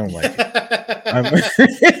 Like I don't like it.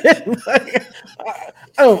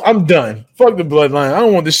 I'm done. Fuck the bloodline. I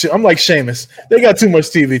don't want this shit. I'm like Sheamus. They got too much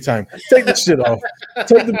TV time. Take this shit off.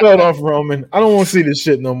 Take the belt off Roman. I don't want to see this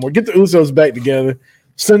shit no more. Get the Usos back together.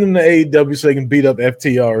 Send them to AEW so they can beat up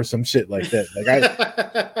FTR or some shit like that. Like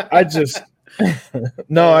I just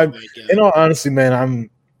no. In all honesty, man,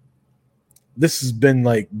 this has been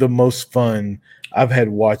like the most fun I've had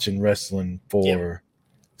watching wrestling for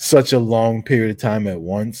such a long period of time at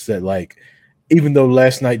once that like even though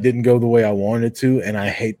last night didn't go the way I wanted to and I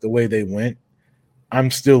hate the way they went, I'm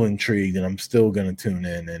still intrigued and I'm still gonna tune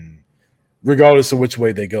in, and regardless of which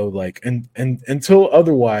way they go, like and until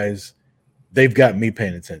otherwise, they've got me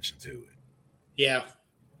paying attention to it. Yeah,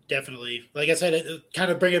 definitely. Like I said, it kind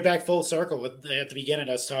of bring it back full circle with at the beginning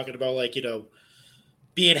us talking about like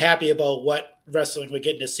being happy about what wrestling we're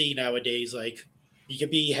getting to see nowadays. Like you can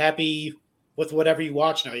be happy with whatever you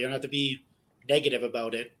watch now. You don't have to be negative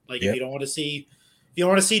about it. Like if Yep. you don't want to see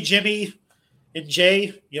Jimmy and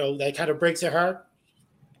Jay, that kind of breaks your heart.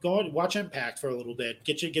 Go and watch Impact for a little bit.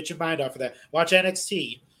 Get your mind off of that. Watch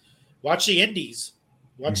NXT. Watch the Indies.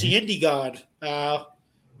 Watch the Indie God.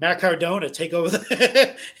 Matt Cardona take over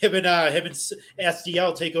him and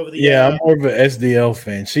SDL take over the. Yeah, I'm more of an SDL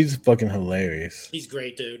fan. She's fucking hilarious. He's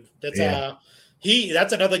great, dude. That's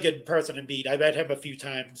another good person to meet. I met him a few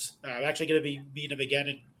times. I'm actually going to be meeting him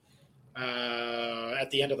again at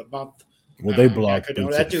the end of the month. Well, they blocked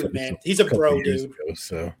that dude, man. He's a bro, dude. Ago,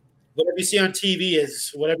 so whatever you see on TV is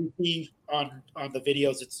whatever you see on the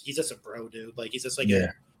videos. He's just a bro, dude. Like he's just like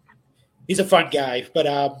he's a fun guy. But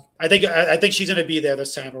I think she's gonna be there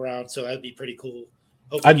this time around, so that'd be pretty cool.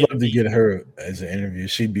 Hopefully I'd love to get her as an interview.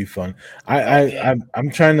 She'd be fun. I'm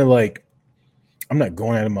trying to I'm not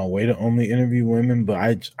going out of my way to only interview women, but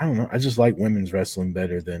I don't know. I just like women's wrestling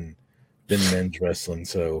better than men's wrestling.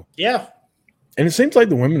 So yeah. And it seems like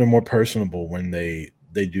the women are more personable when they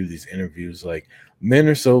do these interviews. Like men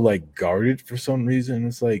are so guarded for some reason.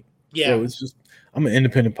 It's like, bro, it's just I'm an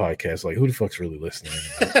independent podcast. Like who the fuck's really listening?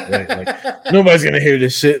 Right? Like nobody's gonna hear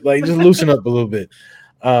this shit. Like just loosen up a little bit.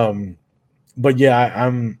 But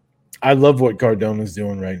yeah, I love what Cardona's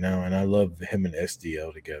doing right now, and I love him and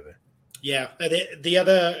SDL together. Yeah,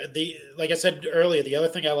 like I said earlier, the other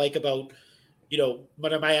thing I like about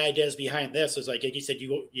one of my ideas behind this is like you said,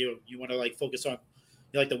 you want to focus on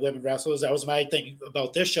the women wrestlers. That was my thing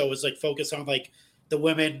about this show is focus on the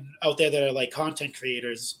women out there that are content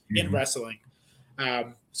creators in wrestling.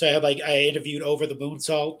 So I interviewed Over the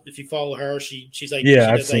Moonsault. If you follow her, she's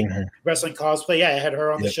I've seen her wrestling cosplay. Yeah, I had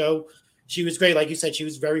her on the show. She was great. Like you said, she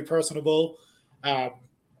was very personable. That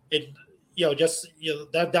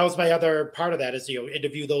was my other part of that is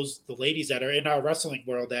interview the ladies that are in our wrestling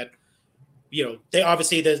world that they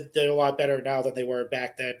obviously they're a lot better now than they were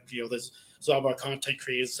back then. There's a lot more content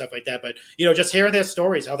creators and stuff like that. But just hearing their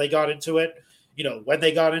stories, how they got into it, when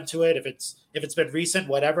they got into it, if it's been recent,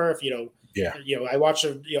 whatever. I watched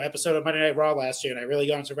a episode of Monday Night Raw last year and I really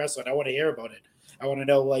got into wrestling. I want to hear about it. I want to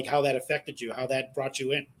know how that affected you, how that brought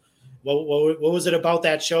you in. What was it about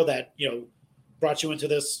that show that brought you into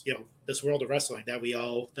this this world of wrestling that we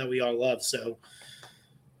all love? So,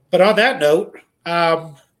 but on that note,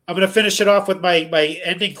 I'm going to finish it off with my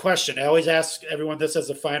ending question. I always ask everyone this as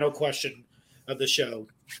the final question of the show.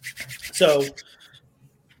 So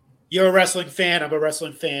you're a wrestling fan. I'm a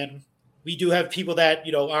wrestling fan. We do have people that,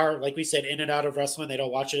 are, like we said, in and out of wrestling. They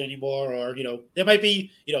don't watch it anymore. Or, there might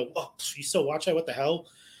be, oh, you still watch that? What the hell?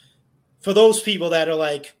 For those people that are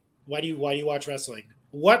like, why do you watch wrestling?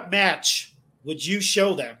 What match would you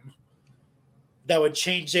show them that would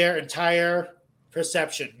change their entire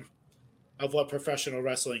perception of what professional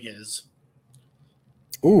wrestling is?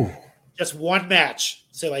 Ooh. Just one match.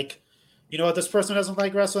 Say what, this person doesn't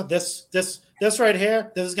like wrestling. This right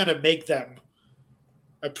here, this is gonna make them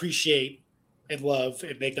appreciate and love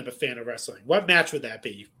and make them a fan of wrestling. What match would that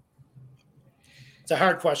be? It's a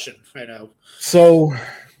hard question, I know. So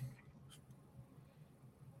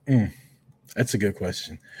that's a good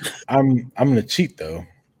question. I'm gonna cheat though.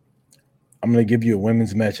 I'm going to give you a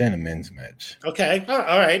women's match and a men's match. Okay. All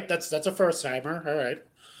right. That's a first timer. All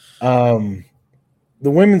right. The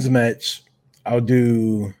women's match, I'll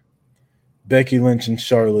do Becky Lynch and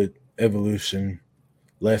Charlotte Evolution,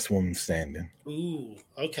 Last Woman Standing. Ooh,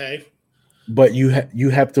 okay. But you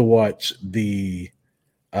have to watch the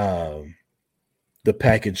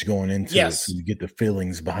package going into it, so you get the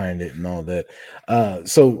feelings behind it and all that.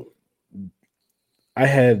 So I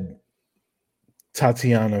had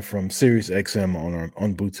Tatiana from Sirius XM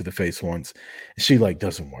on Boot to the Face once. She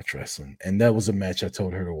doesn't watch wrestling, and that was a match I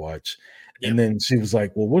told her to watch. Yep. And then she was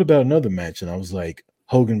like, "Well, what about another match?" And I was like,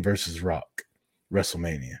 "Hogan versus Rock,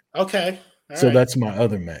 WrestleMania." Okay, so that's my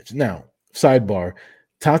other match. Now, sidebar: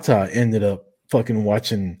 Tata ended up fucking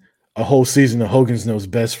watching a whole season of Hogan's Knows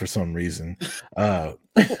Best for some reason.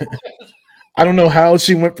 I don't know how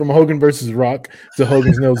she went from Hogan versus Rock to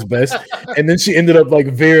Hogan's Knows Best, and then she ended up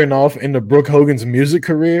veering off into Brooke Hogan's music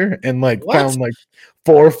career and found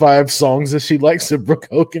 4 or 5 songs that she likes that Brooke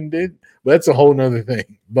Hogan did. But that's a whole nother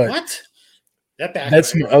thing. But what?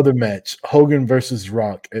 That's my other match: Hogan versus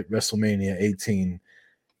Rock at WrestleMania 18,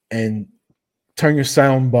 and turn your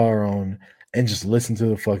sound bar on and just listen to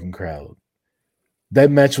the fucking crowd.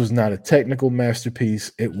 That match was not a technical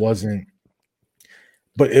masterpiece. It wasn't.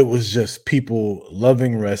 But it was just people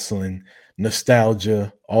loving wrestling,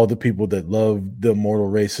 nostalgia, all the people that loved the Immortal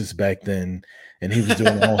Races back then. And he was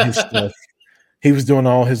doing all his stuff. he was doing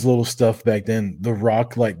all his little stuff back then. The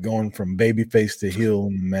Rock, like going from babyface to heel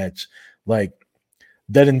in the match, like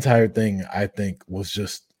that entire thing, I think was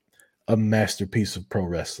just a masterpiece of pro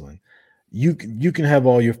wrestling. You can have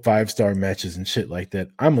all your 5-star matches and shit like that.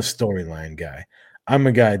 I'm a storyline guy. I'm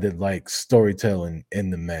a guy that likes storytelling in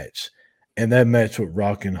the match. And that match with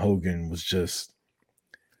Rock and Hogan was just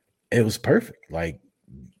it was perfect. Like,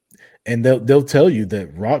 and they'll tell you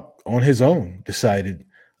that Rock on his own decided,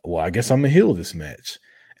 well, I guess I'm gonna heal this match.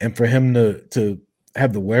 And for him to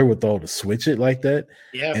have the wherewithal to switch it like that,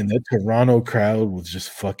 Yeah. and that Toronto crowd was just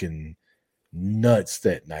fucking nuts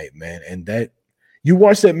that night, man. And that you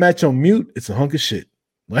watch that match on mute, it's a hunk of shit.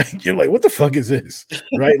 Like you're like, what the fuck is this?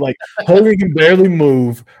 Right? Like Hogan can barely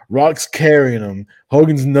move. Rock's carrying him.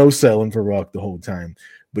 Hogan's no selling for Rock the whole time.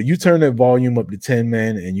 But you turn that volume up to 10,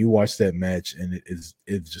 man, and you watch that match, and it's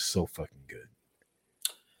just so fucking good.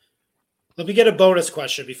 Let me get a bonus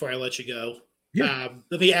question before I let you go. Yeah.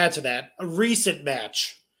 Let me add to that. A recent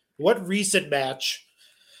match. What recent match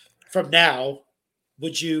from now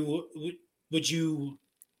would you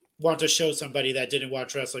want to show somebody that didn't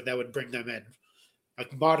watch wrestling that would bring them in?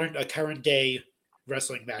 A current day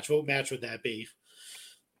wrestling match. What match would that be?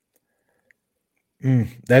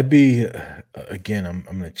 That'd be again. I'm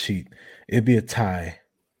gonna cheat. It'd be a tie.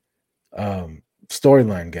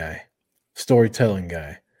 Storyline guy, storytelling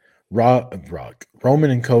guy. Rock,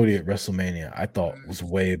 Roman and Cody at WrestleMania. I thought was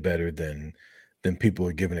way better than people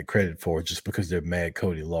are giving it credit for, just because they're mad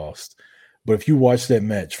Cody lost. But if you watch that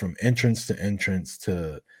match from entrance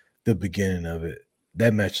to the beginning of it,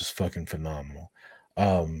 that match is fucking phenomenal.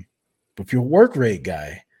 But if you're a work rate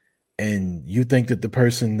guy and you think that the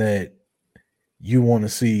person that you want to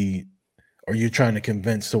see or you're trying to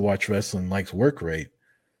convince to watch wrestling likes work rate,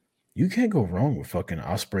 you can't go wrong with fucking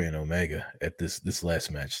Ospreay and Omega at this last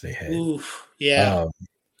match they had. Oof, yeah.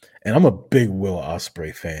 And I'm a big Will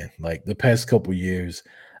Ospreay fan. Like the past couple years,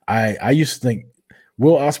 I used to think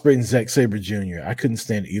Will Ospreay and Zack Sabre Jr. I couldn't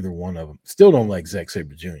stand either one of them. Still don't like Zack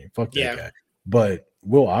Sabre Jr. Fuck that guy. But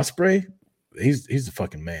Will Ospreay, he's the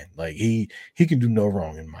fucking man. Like he can do no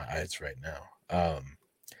wrong in my eyes right now.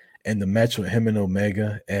 And the match with him and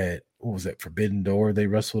Omega at what was that, Forbidden Door they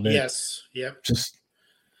wrestled at? Yes. Yep. Just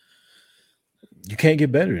you can't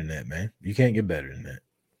get better than that, man. You can't get better than that.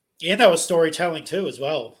 And that was storytelling too, as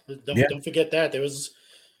well. Don't forget that there was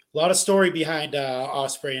a lot of story behind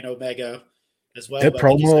Ospreay and Omega as well. That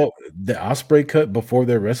promo, the Ospreay cut before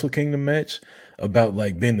their Wrestle Kingdom match about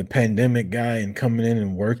like being the pandemic guy and coming in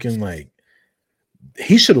and working, like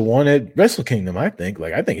he should have won at Wrestle Kingdom. I think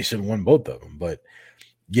he should have won both of them. But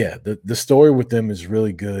yeah, the story with them is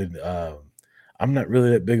really good. I'm not really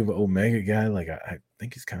that big of an Omega guy. Like I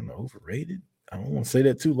think he's kind of overrated. I don't want to say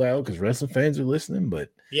that too loud because wrestling fans are listening, but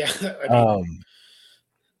yeah,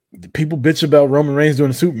 people bitch about Roman Reigns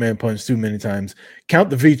doing a Superman punch too many times. Count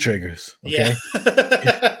the V triggers, okay?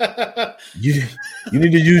 Yeah. you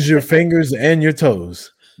need to use your fingers and your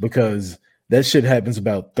toes because that shit happens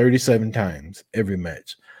about 37 times every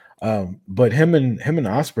match. But him and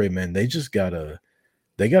Ospreay, man, they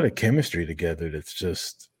got a chemistry together that's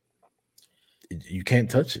just you can't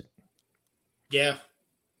touch it. Yeah,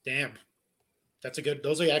 damn.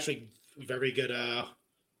 Those are actually very good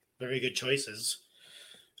choices.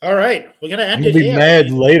 All right, we're gonna end it here. I'm gonna be mad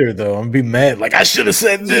later, though. I'm gonna be mad. Like I should have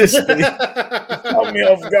said this. Caught me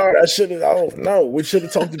off guard. I should have. Oh no, we should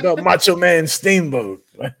have talked about Macho Man Steamboat.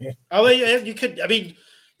 Oh, you could. I mean,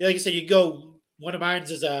 like you said, you go. One of mine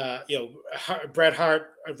is Bret Hart,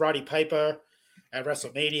 Roddy Piper at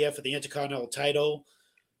WrestleMania for the Intercontinental title.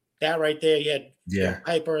 That right there, you had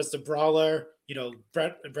Piper as the brawler.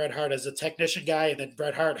 Bret Hart as a technician guy, and then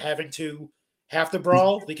Bret Hart having to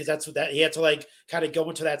brawl because that's what he had to like kind of go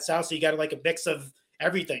into that south. So you got like a mix of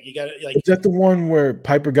everything. You got like is that the one where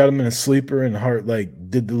Piper got him in a sleeper and Hart like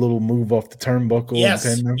did the little move off the turnbuckle? Yes.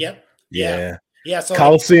 And pinned him? Yep. Yeah. So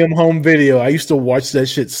Coliseum home video. I used to watch that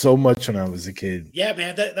shit so much when I was a kid. Yeah,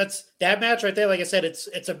 man. That's that match right there. Like I said, it's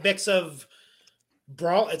a mix of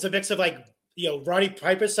brawl. It's a mix of like Roddy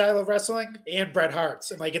Piper's style of wrestling and Bret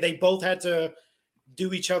Hart's, and like they both had to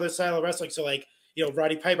do each other's style of wrestling. So like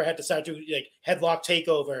Roddy Piper had to start doing like headlock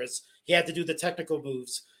takeovers. He had to do the technical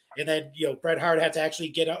moves, and then Bret Hart had to actually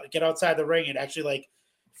get outside the ring and actually like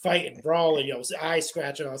fight and brawl and eye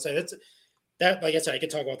scratch and all that. It's that, like I said, I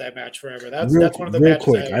could talk about that match forever. That's one of the real matches.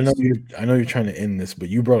 Quick, I know you're trying to end this, but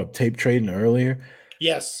you brought up tape trading earlier.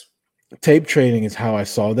 Yes, tape trading is how I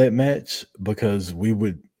saw that match because we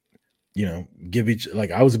would, give each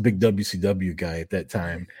like I was a big WCW guy at that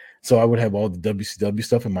time. So I would have all the WCW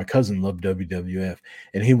stuff, and my cousin loved WWF,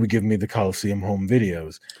 and he would give me the Coliseum home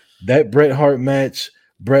videos. That Bret Hart match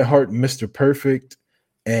Bret Hart, Mr. Perfect,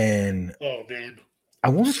 and Oh man, I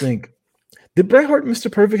want to think. Did Bret Hart and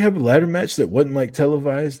Mr. Perfect have a ladder match that wasn't like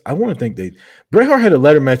televised? I want to think Bret Hart had a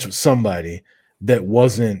ladder match with somebody that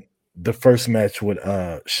wasn't the first match with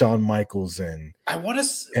Shawn Michaels and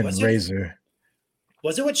Razor.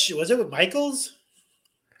 Was it with Michaels?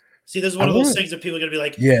 See, this is I one of those want things that people are gonna be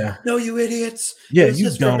like, yeah, "No, you idiots! yeah, It was you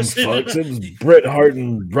this dumb person." fucks. It was Bret Hart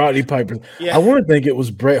and Roddy Piper. Yeah. I want to think it was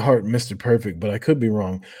Bret Hart and Mr. Perfect, but I could be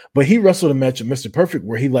wrong. But he wrestled a match with Mr. Perfect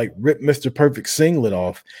where he like ripped Mr. Perfect's singlet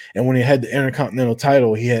off, and when he had the Intercontinental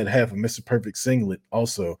title, he had half of Mr. Perfect singlet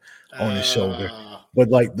also on his shoulder. But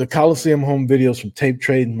like the Coliseum home videos from Tape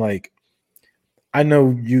Trading, like I know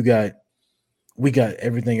we got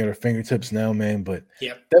everything at our fingertips now, man, but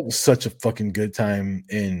that was such a fucking good time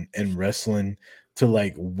in wrestling to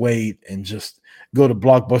like wait and just go to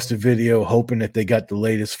Blockbuster Video hoping that they got the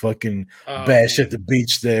latest fucking Bash at the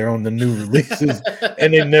Beach there on the new releases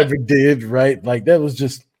and they never did, right? Like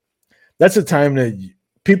that's a time that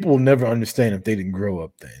people will never understand if they didn't grow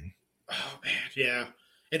up then. Oh man, yeah.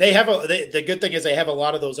 And they have the good thing is they have a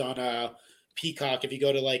lot of those on Peacock. If you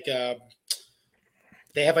go to like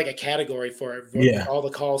they have like a category for it, all the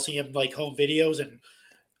Coliseum like home videos, and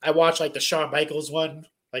I watched like the Shawn Michaels one,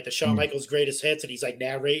 like the Shawn Michaels greatest hits, and he's like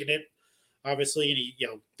narrating it, obviously, and he,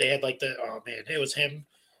 they had like it was him,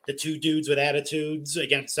 the two dudes with attitudes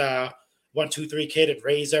against 1-2-3 Kid and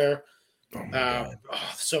Razor.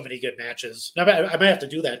 So many good matches. I might have to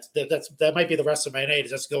do that. That might be the rest of my night.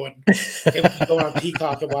 Is just going on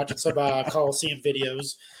Peacock and watching some Coliseum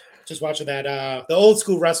videos. Just watching that the old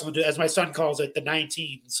school wrestling, as my son calls it, the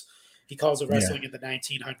 19s. He calls it wrestling in the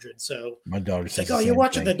 1900s. So my daughter's like, "Oh, you're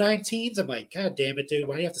watching the 19s?" I'm like, "God damn it, dude!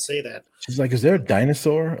 Why do you have to say that?" She's like, "Is there a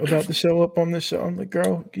dinosaur about to show up on this show?" I'm like,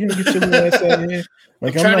 "Girl, you get your little ass out of here!"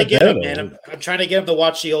 Like, I'm trying to get him, man. I'm trying to get him to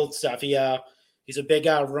watch the old stuff. He's a big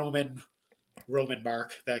Roman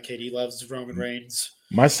Mark. That kid, he loves Roman Reigns.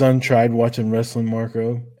 My son tried watching wrestling,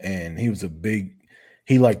 Marco, and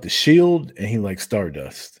he liked the Shield and he liked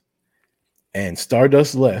Stardust. And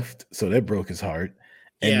Stardust left, so that broke his heart.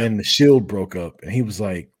 And then the Shield broke up, and he was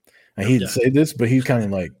like, and he didn't say this, but he's kind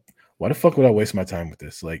of like, why the fuck would I waste my time with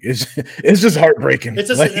this? Like, it's just heartbreaking. It's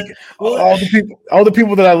just like all the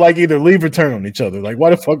people that I like either leave or turn on each other. Like, why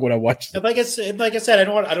the fuck would I watch this? Like I said, I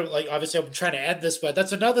don't like. Obviously, I'm trying to add this, but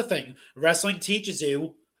that's another thing. Wrestling teaches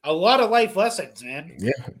you a lot of life lessons, man.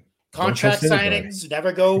 Yeah. Contract signings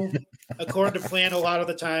never go according to plan a lot of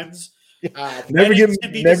the times. Never get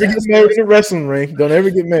married in a wrestling ring. Don't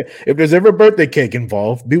ever get married. If there's ever a birthday cake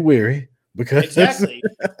involved, be wary because exactly.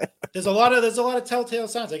 There's a lot of telltale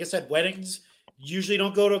signs. Like I said, weddings usually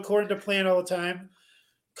don't go according to plan all the time.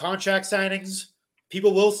 Contract signings,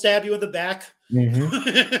 people will stab you in the back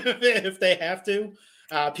if they have to.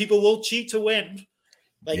 People will cheat to win.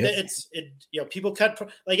 Like people cut.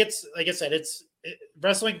 Like I said,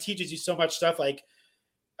 wrestling teaches you so much stuff. Like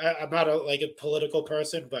I'm not a political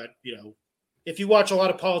person, but if you watch a lot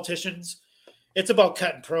of politicians, it's about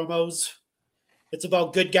cutting promos. It's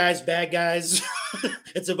about good guys, bad guys.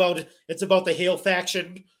 it's about the heel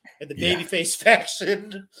faction and the babyface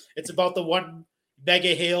faction. It's about the one mega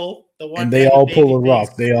heel, the one. And they all pull a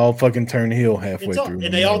rock. They all fucking turn heel halfway through,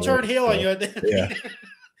 and they all turn heel on you. Yeah,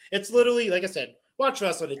 it's literally like I said. Watch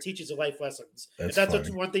wrestling; it teaches you life lessons. If that's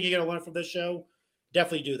one thing you're gonna learn from this show,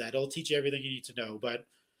 definitely do that. It'll teach you everything you need to know. But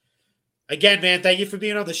again, man, thank you for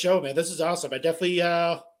being on the show, man. This is awesome. I definitely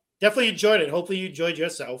enjoyed it. Hopefully you enjoyed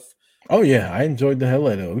yourself. Oh yeah, I enjoyed the hell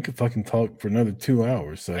out of it. We could fucking talk for another 2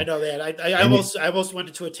 hours. So I know that. I almost went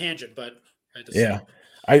into a tangent, but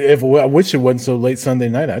I wish it wasn't so late Sunday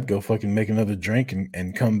night. I'd go fucking make another drink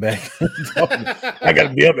and come back. I got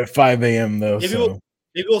to be up at 5 a.m. though.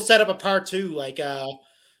 Maybe we'll set up a part 2, like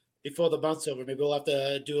before the month's over. Maybe we'll have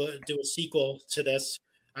to do a sequel to this.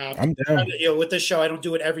 I'm down. With this show, I don't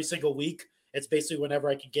do it every single week. It's basically whenever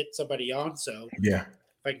I can get somebody on. So yeah,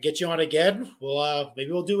 if I can get you on again,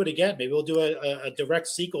 maybe we'll do it again. Maybe we'll do a direct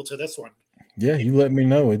sequel to this one. Yeah, you let me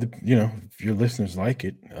know. If your listeners like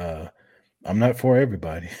it. I'm not for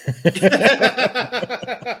everybody.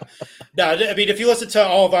 No, I mean if you listen to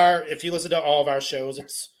all of our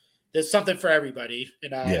shows, there's something for everybody,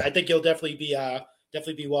 and I think you'll definitely be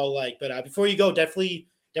well liked. But before you go, definitely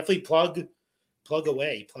plug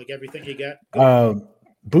away, plug everything you got.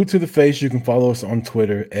 Boot to the Face. You can follow us on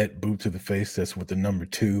Twitter at Boot to the Face. That's with the number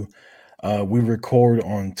 2. We record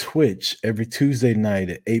on Twitch every Tuesday night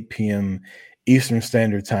at 8 p.m. Eastern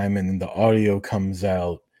Standard Time, and then the audio comes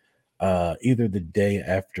out either the day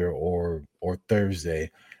after or Thursday.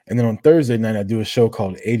 And then on Thursday night, I do a show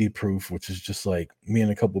called 80 Proof, which is just like me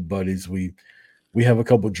and a couple buddies. We We have a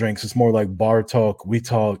couple drinks. It's more like bar talk. We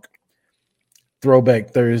talk Throwback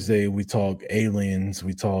Thursday. We talk aliens.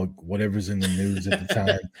 We talk whatever's in the news at the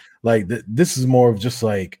time. Like this is more of just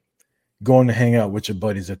like going to hang out with your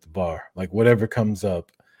buddies at the bar. Like whatever comes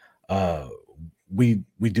up. Uh, we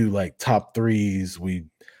do like top threes. We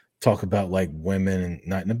talk about like women, and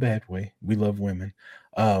not in a bad way. We love women.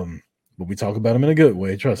 But we talk about them in a good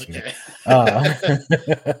way. Trust me.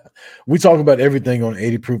 We talk about everything on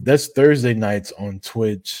 80 Proof. That's Thursday nights on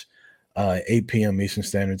Twitch, 8 p.m. Eastern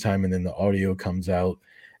Standard Time, and then the audio comes out.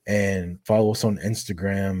 And follow us on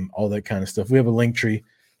Instagram, all that kind of stuff. We have a link tree,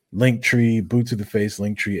 boot to the face,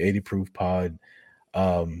 link tree, 80 Proof Pod.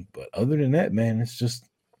 But other than that, man, it's just,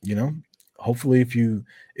 hopefully if you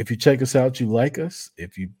check us out, you like us.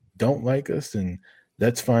 If you don't like us, then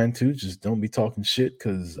that's fine too. Just don't be talking shit,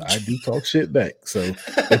 because I do talk shit back. So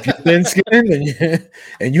if you're thin skinned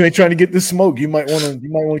and you ain't trying to get the smoke, you might want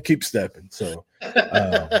to keep stepping. So,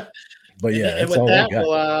 but yeah, and that's all I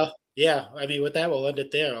got. With that, we'll end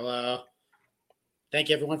it there. Thank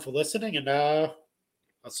you everyone for listening, and I'll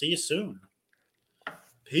see you soon.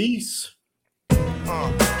 Peace.